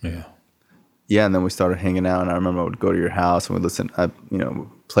 Yeah, and then we started hanging out, and I remember I would go to your house and we'd listen,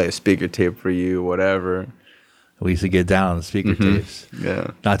 play a speaker tape for you, whatever. We used to get down on the speaker tapes.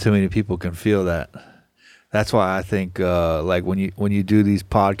 Yeah. Not too many people can feel that. That's why I think like when you do these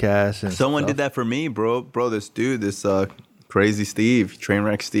podcasts and someone stuff, did that for me, bro. This dude, this crazy Steve,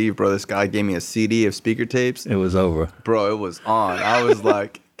 Trainwreck Steve, bro. This guy gave me a CD of speaker tapes. It was over. Bro, it was on. I was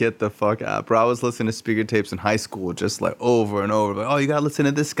like, get the fuck out. Bro, I was listening to speaker tapes in high school just like over and over. Like, oh, you got to listen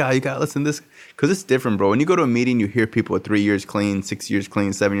to this guy. You got to listen to this. Because it's different, bro. When you go to a meeting, you hear people with 3 years clean, 6 years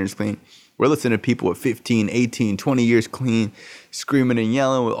clean, 7 years clean. We're listening to people with 15, 18, 20 years clean, screaming and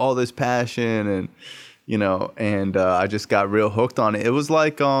yelling with all this passion. And, I just got real hooked on it. It was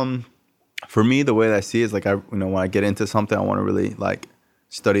like, for me, the way that I see it is like, when I get into something, I want to really like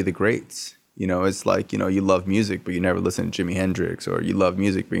study the greats. It's like, you love music, but you never listen to Jimi Hendrix, or you love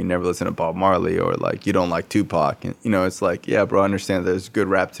music, but you never listen to Bob Marley, or like you don't like Tupac. And, it's like, yeah, bro, I understand there's good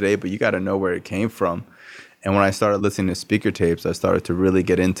rap today, but you got to know where it came from. And when I started listening to speaker tapes, I started to really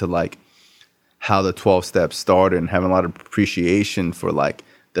get into like how the 12 steps started and having a lot of appreciation for like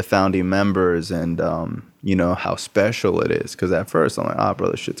the founding members and, how special it is. Because at first I'm like, bro,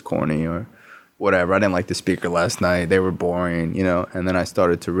 this shit's corny or whatever. I didn't like the speaker last night. They were boring, and then I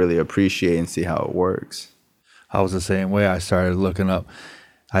started to really appreciate and see how it works. I was the same way. I started listening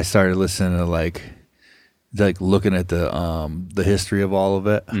to like looking at the history of all of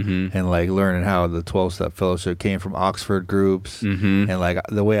it and like learning how the 12-step fellowship came from Oxford groups and like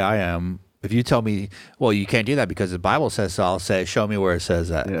the way I am. If you tell me, well, you can't do that because the Bible says so, I'll say, show me where it says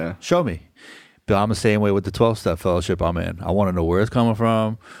that. Yeah. Show me. But I'm the same way with the 12-step fellowship I'm in. I want to know where it's coming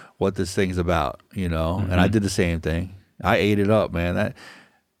from, what this thing's about, and I did the same thing. I ate it up, man.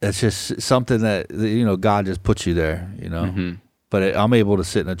 That's just something that, God just puts you there, But I'm able to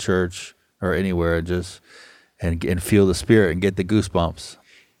sit in a church or anywhere and feel the spirit and get the goosebumps.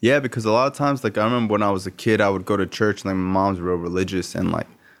 Yeah, because a lot of times, like I remember when I was a kid, I would go to church and like my mom's real religious, and like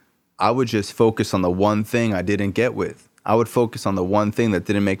I would just focus on the one thing I didn't get with. I would focus on the one thing that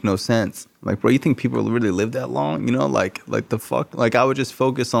didn't make no sense. Like, bro, you think people really live that long? Like the fuck? Like, I would just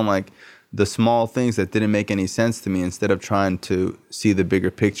focus on like the small things that didn't make any sense to me instead of trying to see the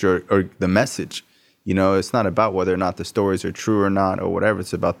bigger picture or the message. It's not about whether or not the stories are true or not or whatever.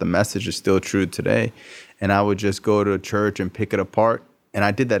 It's about the message is still true today. And I would just go to a church and pick it apart. And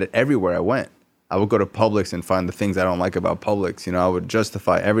I did that everywhere I went. I would go to Publix and find the things I don't like about Publix. I would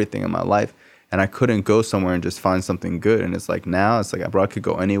justify everything in my life. And I couldn't go somewhere and just find something good. And it's like now, it's like, bro, I could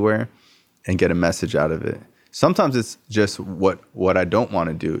go anywhere and get a message out of it. Sometimes it's just what I don't want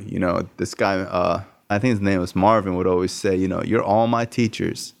to do. This guy, I think his name was Marvin, would always say, you're all my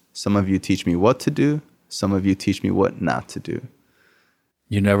teachers. Some of you teach me what to do. Some of you teach me what not to do.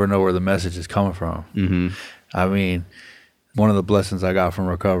 You never know where the message is coming from. Mm-hmm. I mean, one of the blessings I got from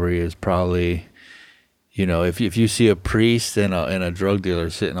recovery is probably, if you see a priest and a drug dealer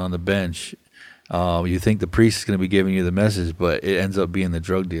sitting on the bench, you think the priest is going to be giving you the message, but it ends up being the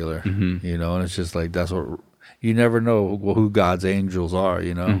drug dealer, and it's just like, that's what, you never know who God's angels are,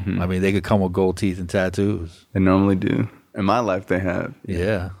 I mean, they could come with gold teeth and tattoos. They normally do. In my life, they have.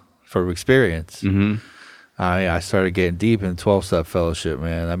 Yeah, for experience. I started getting deep in 12-step fellowship,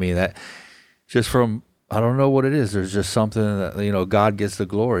 man. I mean, that just from, I don't know what it is. There's just something that, God gets the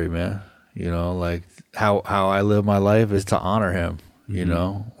glory, man. Like how I live my life is to honor him,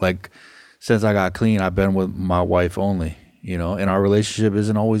 like, since I got clean, I've been with my wife only, and our relationship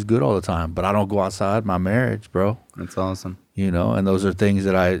isn't always good all the time, but I don't go outside my marriage, bro. That's awesome. And those are things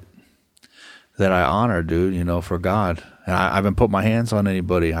that I honor, dude, for God. And I haven't put my hands on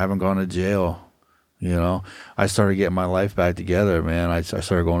anybody. I haven't gone to jail, You know, I started getting my life back together, man. I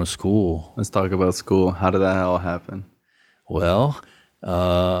started going to school. Let's talk about school. How did that all happen? Well,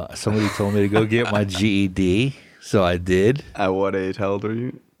 somebody told me to go get my GED, so I did. At what age? How old are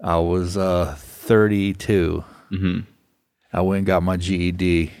you? I was 32. Mm-hmm. I went and got my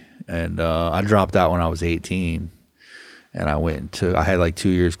GED, and I dropped out when I was 18. And I had like 2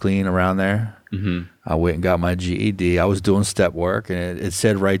 years clean around there. Mm-hmm. I went and got my GED. I was doing step work, and it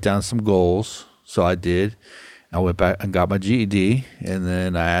said write down some goals. So I did. I went back and got my GED, and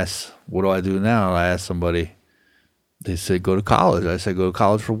then I asked, what do I do now? I asked somebody. They said, go to college. I said, go to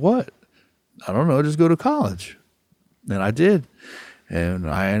college for what? I don't know, just go to college. And I did. And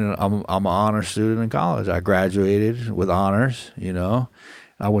I'm an honor student in college. I graduated with honors, you know.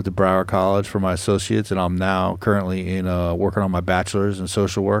 I went to Broward College for my associates, and I'm now currently working on my bachelor's in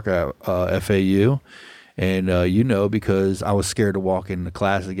social work at FAU. And you know, because I was scared to walk into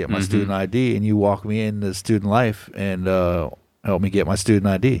class and get my student ID, and you walked me into student life and helped me get my student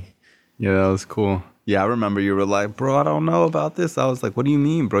ID. Yeah, that was cool. Yeah, I remember you were like, bro, I don't know about this. I was like, what do you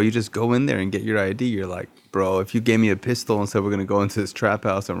mean, bro? You just go in there and get your ID. You're like, bro, if you gave me a pistol and said we're going to go into this trap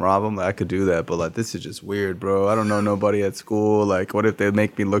house and rob them, like, I could do that. But, like, this is just weird, bro. I don't know nobody at school. Like, what if they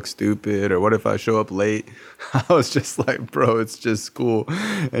make me look stupid? Or what if I show up late? I was just like, bro, it's just school.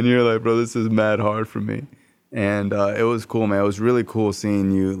 And you're like, bro, this is mad hard for me. And it was cool, man. It was really cool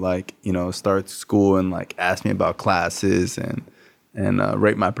seeing you, like, you know, start school and, like, ask me about classes and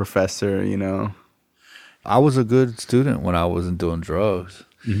rate my professor, you know. I was a good student when I wasn't doing drugs.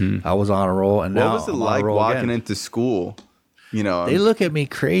 Mm-hmm. I was on a roll, and now what was it I'm like on a roll walking again. into school? You know, They look at me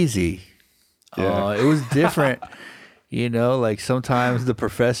crazy. Yeah. It was different. You know, like sometimes the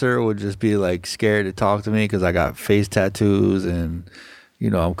professor would just be like scared to talk to me because I got face tattoos and, you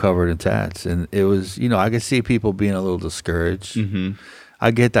know, I'm covered in tats. And it was, you know, I could see people being a little discouraged. Mm-hmm.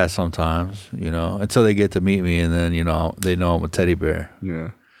 I get that sometimes, you know, until they get to meet me, and then, you know, they know I'm a teddy bear. Yeah.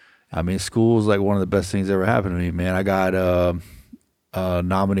 I mean, school's like one of the best things that ever happened to me, man. I got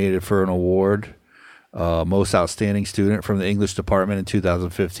nominated for an award, most outstanding student from the English department in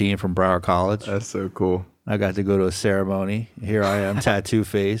 2015 from Broward College. That's so cool. I got to go to a ceremony. Here I am, tattoo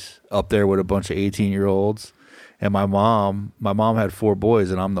face, up there with a bunch of 18-year-olds. And my mom had 4 boys,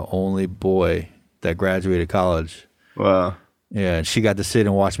 and I'm the only boy that graduated college. Wow. Yeah, and she got to sit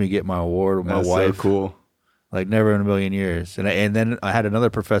and watch me get my award with my That's wife. so cool. Like never in a million years. And then I had another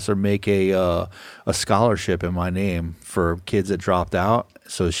professor make a scholarship in my name for kids that dropped out.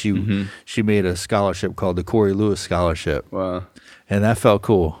 So she made a scholarship called the Corey Lewis Scholarship. Wow. And that felt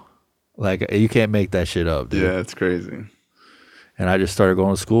cool. Like you can't make that shit up, dude. Yeah, it's crazy. And I just started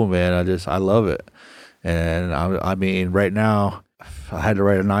going to school, man. I love it. And I mean, right now I had to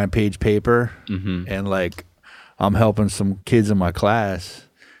write a 9-page paper, and like I'm helping some kids in my class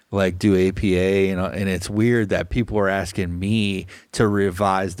like do APA, you know, and it's weird that people are asking me to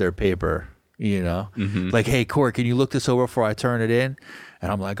revise their paper, you know, like, hey, Corey, can you look this over before I turn it in?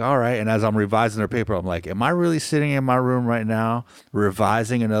 And I'm like, all right. And as I'm revising their paper, I'm like, am I really sitting in my room right now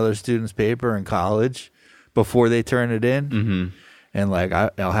revising another student's paper in college before they turn it in? And like,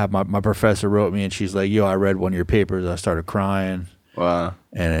 I'll have my professor wrote me, and she's like, yo, I read one of your papers. I started crying. Wow.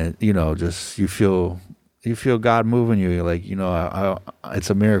 And it, you know, just you feel God moving you. You're like, you know, it's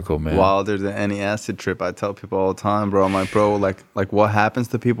a miracle, man. Wilder than any acid trip. I tell people all the time, bro. I'm like, bro, like what happens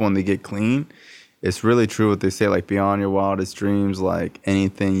to people when they get clean? It's really true what they say, like beyond your wildest dreams, like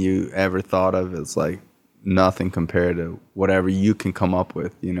anything you ever thought of, it's like nothing compared to whatever you can come up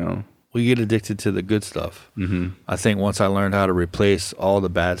with, you know? We get addicted to the good stuff. I think once I learned how to replace all the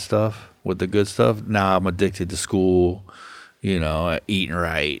bad stuff with the good stuff, now I'm addicted to school, you know, eating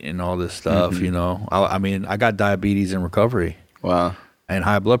right and all this stuff, you know. I mean, I got diabetes in recovery. Wow. And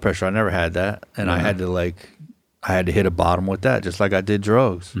high blood pressure. I never had that. And I had to hit a bottom with that, just like I did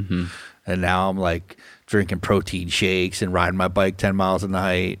drugs. And now I'm like drinking protein shakes and riding my bike 10 miles a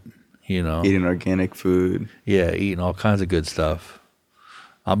night, you know. Eating organic food. Yeah, eating all kinds of good stuff.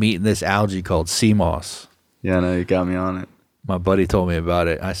 I'm eating this algae called sea moss. Yeah, no, you got me on it. My buddy told me about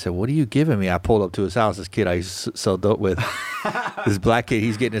it. I said, what are you giving me? I pulled up to his house. This kid I used to sell dope with, this black kid,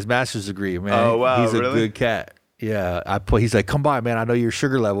 he's getting his master's degree, man. Oh, wow, he's a really? good cat. Yeah, he's like, come by, man. I know your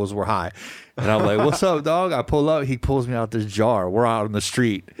sugar levels were high. And I'm like, what's up, dog? I pull up. He pulls me out this jar. We're out on the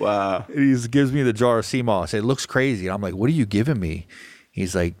street. Wow. He gives me the jar of sea moss. It looks crazy. And I'm like, what are you giving me?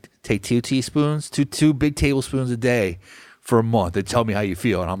 He's like, take 2 teaspoons, two big tablespoons a day for a month and tell me how you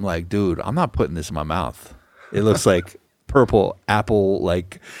feel. And I'm like, dude, I'm not putting this in my mouth. It looks like purple apple,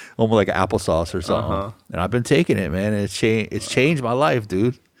 like almost like applesauce or something. And I've been taking it, man. And it's changed my life,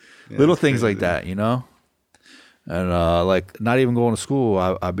 dude. Yeah, Little things crazy. like that, you know? And like not even going to school,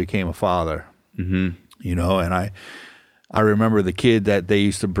 I became a father. You know, and I remember the kid that they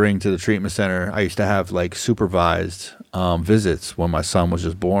used to bring to the treatment center. I used to have like supervised visits when my son was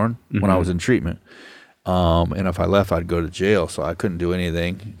just born, when I was in treatment. And if I left, I'd go to jail, so I couldn't do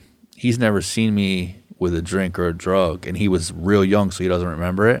anything. He's never seen me with a drink or a drug, and he was real young, so he doesn't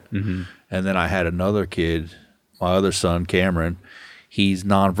remember it. And then I had another kid, my other son, Cameron. He's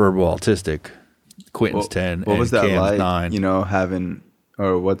nonverbal autistic. Quentin's 10 what was that Cam's like, 9. you know, having,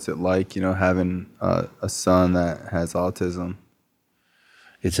 or what's it like, you know, having a son that has autism?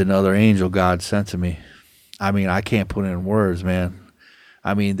 It's another angel God sent to me. I mean, I can't put it in words, man.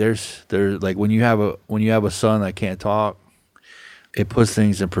 I mean, there's like when you have a son that can't talk, it puts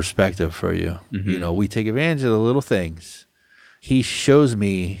things in perspective for you. You know, we take advantage of the little things. He shows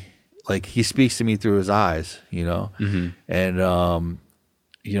me, like he speaks to me through his eyes, you know, and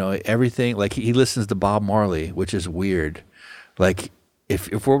you know, everything. Like he listens to Bob Marley, which is weird. Like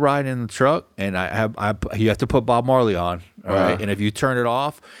if we're riding in the truck and you have to put Bob Marley on, all right, and if you turn it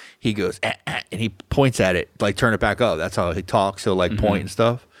off, he goes and he points at it, like turn it back up. That's how he talks. He'll like point and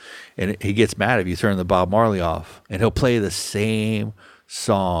stuff, and he gets mad if you turn the Bob Marley off, and he'll play the same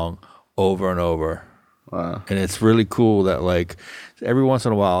song over and over. Wow. And it's really cool that like every once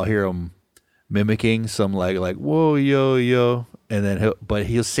in a while I'll hear him mimicking some like whoa yo yo, and then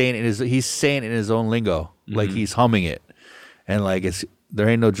he's saying it in his own lingo, like he's humming it, and like there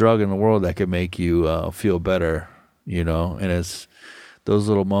ain't no drug in the world that can make you feel better, you know. And it's those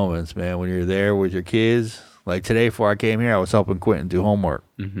little moments, man, when you're there with your kids. Like today, before I came here, I was helping Quentin do homework.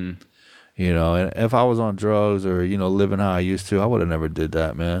 You know, and if I was on drugs or, you know, living how I used to, I would have never did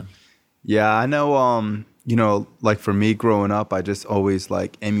that, man. Yeah, I know, you know, like for me growing up, I just always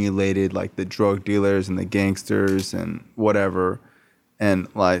like emulated like the drug dealers and the gangsters and whatever. And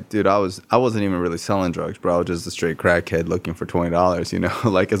like, dude, I wasn't even really selling drugs, bro. I was just a straight crackhead looking for $20, you know.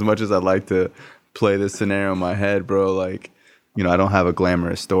 Like as much as I'd like to play this scenario in my head, bro, like, you know, I don't have a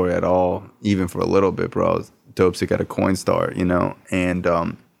glamorous story at all, even for a little bit, bro. I was dope sick at a Coinstar, you know. And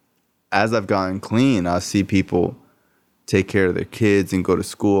as I've gotten clean, I see people take care of their kids and go to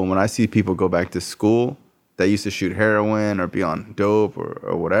school. And when I see people go back to school that used to shoot heroin or be on dope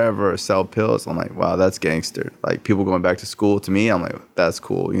or whatever or sell pills, I'm like, wow, that's gangster. Like people going back to school, to me, I'm like, that's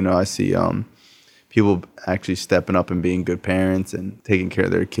cool. You know, I see people actually stepping up and being good parents and taking care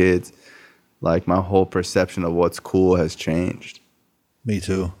of their kids. Like my whole perception of what's cool has changed. Me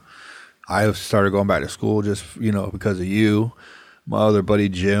too. I started going back to school just, you know, because of you, my other buddy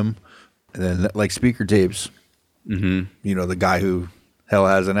Jim, and then like speaker tapes. You know, the guy who Hell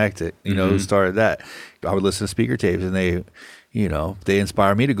Has an Exit, you know, who started that. I would listen to speaker tapes and they, you know, they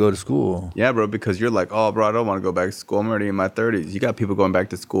inspire me to go to school. Yeah, bro, because you're like, oh, bro, I don't want to go back to school. I'm already in my 30s. You got people going back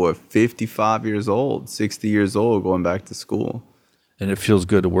to school at 55 years old, 60 years old going back to school. And it feels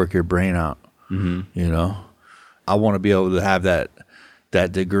good to work your brain out, you know. I want to be able to have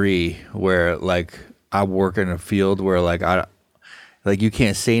that degree where, like, I work in a field where, like, you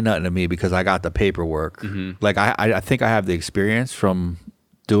can't say nothing to me because I got the paperwork. Like, I think I have the experience from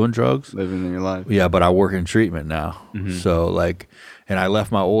doing drugs. Living in your life. Yeah, but I work in treatment now. So, like, and I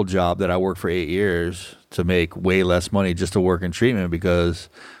left my old job that I worked for 8 years to make way less money just to work in treatment because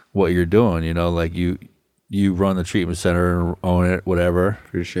what you're doing, you know, like, you run the treatment center and own it, whatever.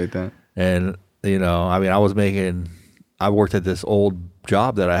 Appreciate that. And, you know, I mean, I worked at this old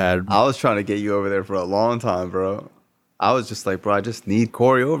job that I had. I was trying to get you over there for a long time, bro. I was just like, bro, I just need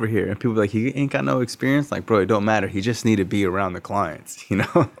Corey over here. And people be like, he ain't got no experience. Like, bro, it don't matter. He just need to be around the clients, you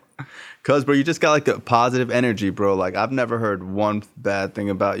know? Because, bro, you just got like the positive energy, bro. Like, I've never heard one bad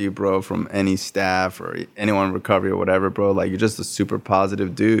thing about you, bro, from any staff or anyone in recovery or whatever, bro. Like, you're just a super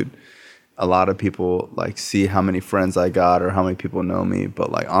positive dude. A lot of people, like, see how many friends I got or how many people know me.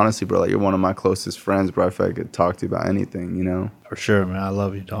 But, like, honestly, bro, like, you're one of my closest friends, bro. I feel like I could talk to you about anything, you know? For sure, man. I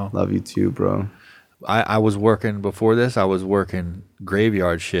love you, dog. Love you too, bro. I was working, before this, I was working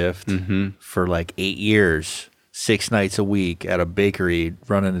graveyard shift for like 8 years, 6 nights a week at a bakery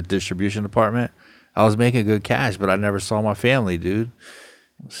running a distribution department. I was making good cash, but I never saw my family, dude.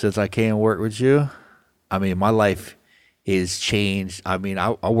 Since I came and worked with you, I mean, my life is changed. I mean,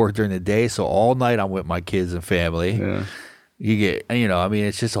 I work during the day, so all night I'm with my kids and family. Yeah. You get, you know, I mean,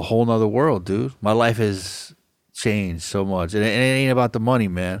 it's just a whole nother world, dude. My life has changed so much. And it ain't about the money,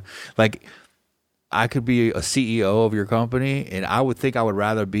 man. Like, I could be a CEO of your company, and I would think I would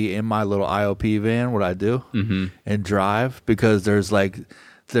rather be in my little IOP van, what I do, and drive, because there's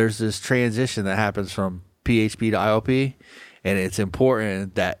this transition that happens from PHP to IOP, and it's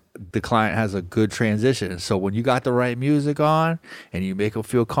important that the client has a good transition. So when you got the right music on and you make them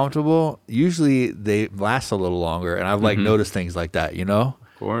feel comfortable, usually they last a little longer. And I've like noticed things like that, you know?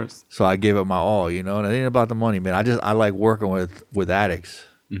 course. So I gave it my all, and it ain't about the money, man. I like working with addicts.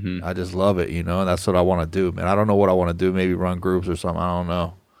 I just love it, and that's what I want to do, man. I don't know what I want to do, maybe run groups or something. I don't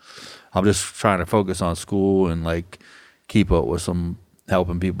know. I'm just trying to focus on school and like keep up with some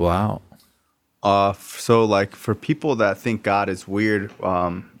helping people out. So like for people that think God is weird,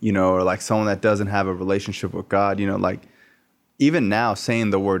 or like someone that doesn't have a relationship with God, like even now saying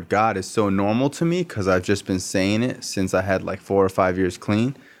the word God is so normal to me because I've just been saying it since I had like 4 or 5 years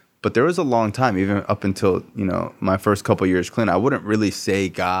clean. But there was a long time, even up until, my first couple years clean, I wouldn't really say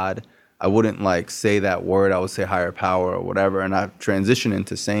God. I wouldn't like say that word. I would say higher power or whatever. And I've transitioned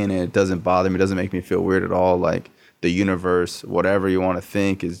into saying it. It doesn't bother me. It doesn't make me feel weird at all. Like the universe, whatever you want to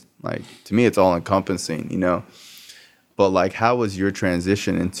think is like, to me, it's all encompassing, But like, how was your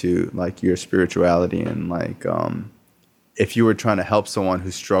transition into like your spirituality and like, if you were trying to help someone who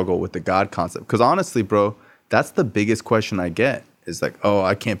struggled with the God concept? Because honestly, bro, that's the biggest question I get is like, oh,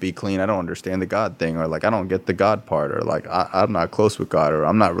 I can't be clean. I don't understand the God thing. Or like, I don't get the God part. Or like, I'm not close with God. Or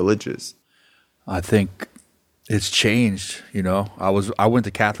I'm not religious. I think it's changed, I went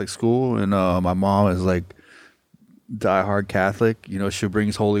to Catholic school and my mom is like diehard Catholic. She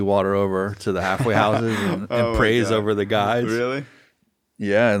brings holy water over to the halfway houses and prays over the guys. Really?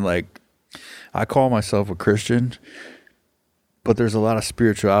 Yeah, and like I call myself a Christian, but there's a lot of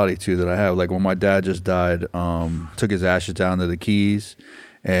spirituality too that I have. Like when my dad just died, took his ashes down to the Keys,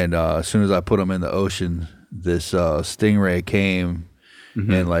 and as soon as I put him in the ocean, this stingray came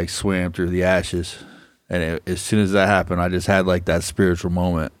and like swam through the ashes. And as soon as that happened, I just had like that spiritual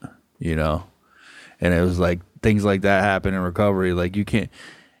moment, and it was like things like that happen in recovery. Like you can't,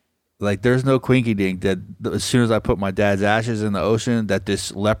 like there's no quinky dink that as soon as I put my dad's ashes in the ocean, that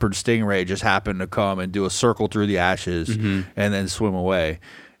this leopard stingray just happened to come and do a circle through the ashes and then swim away.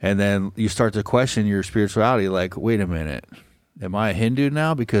 And then you start to question your spirituality. Like, wait a minute, am I a Hindu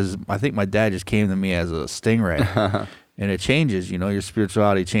now? Because I think my dad just came to me as a stingray. And it changes, your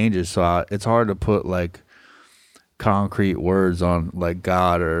spirituality changes. So it's hard to put like concrete words on like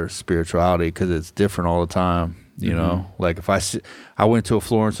God or spirituality because it's different all the time. Like if I went to a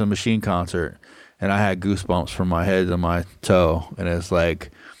Florence and the Machine concert and I had goosebumps from my head to my toe, and it's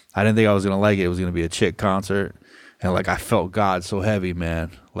like I didn't think I was gonna like it. It was gonna be a chick concert, and like I felt God so heavy,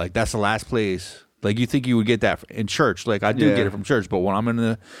 man. Like that's the last place. Like you think you would get that in church? Like I do get it from church, but when I'm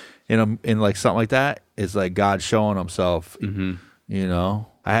in like something like that, it's like God showing Himself.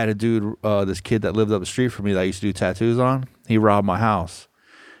 I had a dude, this kid that lived up the street from me that I used to do tattoos on. He robbed my house.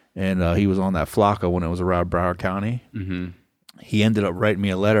 And he was on that Flocka when it was around Broward County. He ended up writing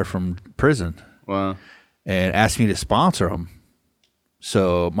me a letter from prison. Wow. And asked me to sponsor him.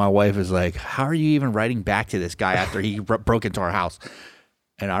 So my wife is like, how are you even writing back to this guy after he broke into our house?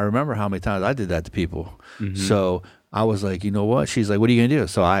 And I remember how many times I did that to people. So I was like, you know what? She's like, what are you going to do?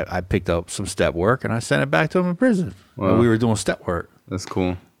 So I picked up some step work and I sent it back to him in prison. Wow. We were doing step work. That's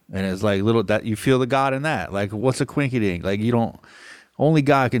cool. And it's like that you feel the God in that. Like, what's a quinky dink? Like, you don't. Only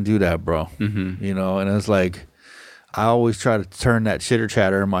God can do that, bro. And it's like I always try to turn that chitter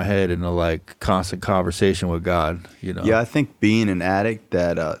chatter in my head into like constant conversation with God. Yeah, I think being an addict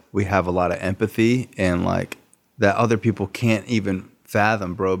that we have a lot of empathy and like that other people can't even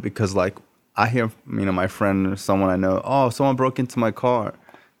fathom, bro. Because like I hear, my friend or someone I know, oh, someone broke into my car.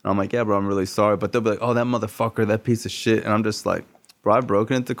 And I'm like, yeah, bro, I'm really sorry. But they'll be like, oh, that motherfucker, that piece of shit. And I'm just like, bro, I've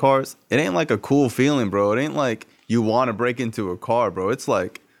broken into cars. It ain't like a cool feeling, bro. It ain't like you want to break into a car, bro. It's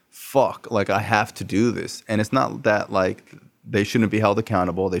like, fuck, like I have to do this. And it's not that like they shouldn't be held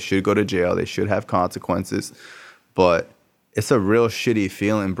accountable. They should go to jail. They should have consequences. But it's a real shitty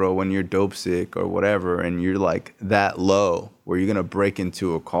feeling, bro, when you're dope sick or whatever and you're like that low where you're going to break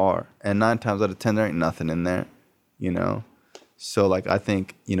into a car. And 9 times out of 10, there ain't nothing in there, So like I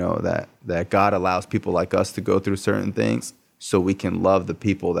think, that God allows people like us to go through certain things so we can love the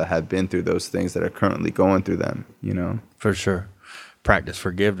people that have been through those things that are currently going through them, For sure. Practice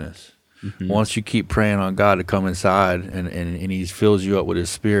forgiveness. Once you keep praying on God to come inside and He fills you up with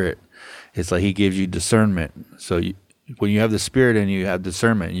His Spirit, it's like He gives you discernment. So when you have the Spirit in you, you have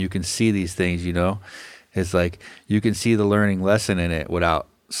discernment and you can see these things, It's like you can see the learning lesson in it without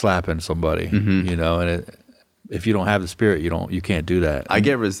slapping somebody, and if you don't have the Spirit, you can't do that. I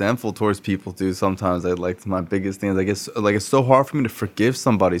get resentful towards people too. Sometimes my biggest thing is it's so hard for me to forgive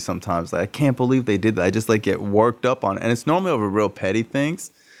somebody sometimes. Like I can't believe they did that. I just like get worked up on it. And it's normally over real petty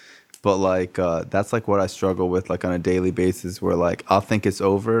things. But like that's like what I struggle with like on a daily basis where like I'll think it's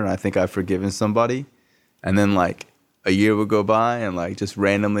over and I think I've forgiven somebody. And then like a year will go by and like just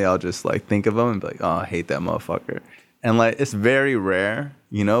randomly I'll just like think of them and be like, oh, I hate that motherfucker. And like it's very rare,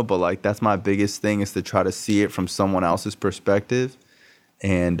 but like that's my biggest thing is to try to see it from someone else's perspective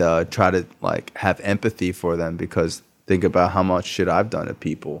and try to like have empathy for them, because think about how much shit I've done to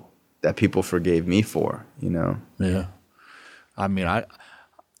people that people forgave me for, you know? Yeah. I mean,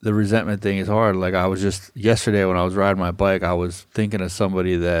 the resentment thing is hard. Like I was just yesterday when I was riding my bike, I was thinking of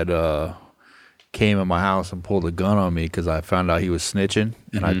somebody that came in my house and pulled a gun on me because I found out he was snitching,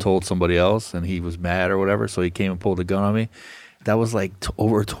 and I told somebody else, and he was mad or whatever, so he came and pulled a gun on me. That was like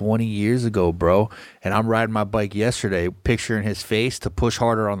over 20 years ago, bro. And I'm riding my bike yesterday, picturing his face to push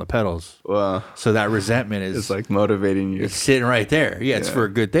harder on the pedals. Wow. So that resentment is... It's like motivating you. It's sitting right there. Yeah, it's for a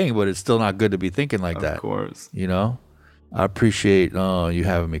good thing, but it's still not good to be thinking like that. Of course. You know? I appreciate you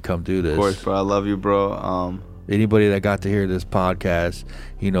having me come do this. Of course, bro. I love you, bro. Anybody that got to hear this podcast,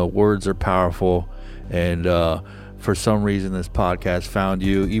 you know, words are powerful. And for some reason, this podcast found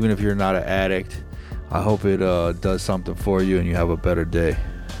you. Even if you're not an addict, I hope it does something for you and you have a better day.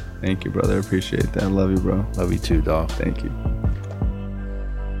 Thank you, brother. I appreciate that. I love you, bro. Love you too, dog. Thank you.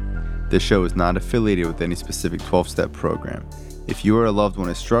 This show is not affiliated with any specific 12-step program. If you or a loved one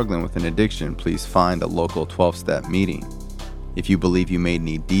is struggling with an addiction, please find a local 12-step meeting. If you believe you may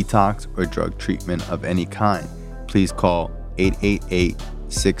need detox or drug treatment of any kind, please call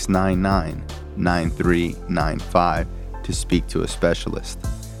 888-699-9395 to speak to a specialist.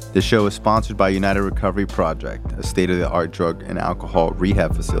 This show is sponsored by United Recovery Project, a state-of-the-art drug and alcohol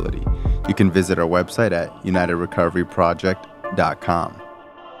rehab facility. You can visit our website at unitedrecoveryproject.com.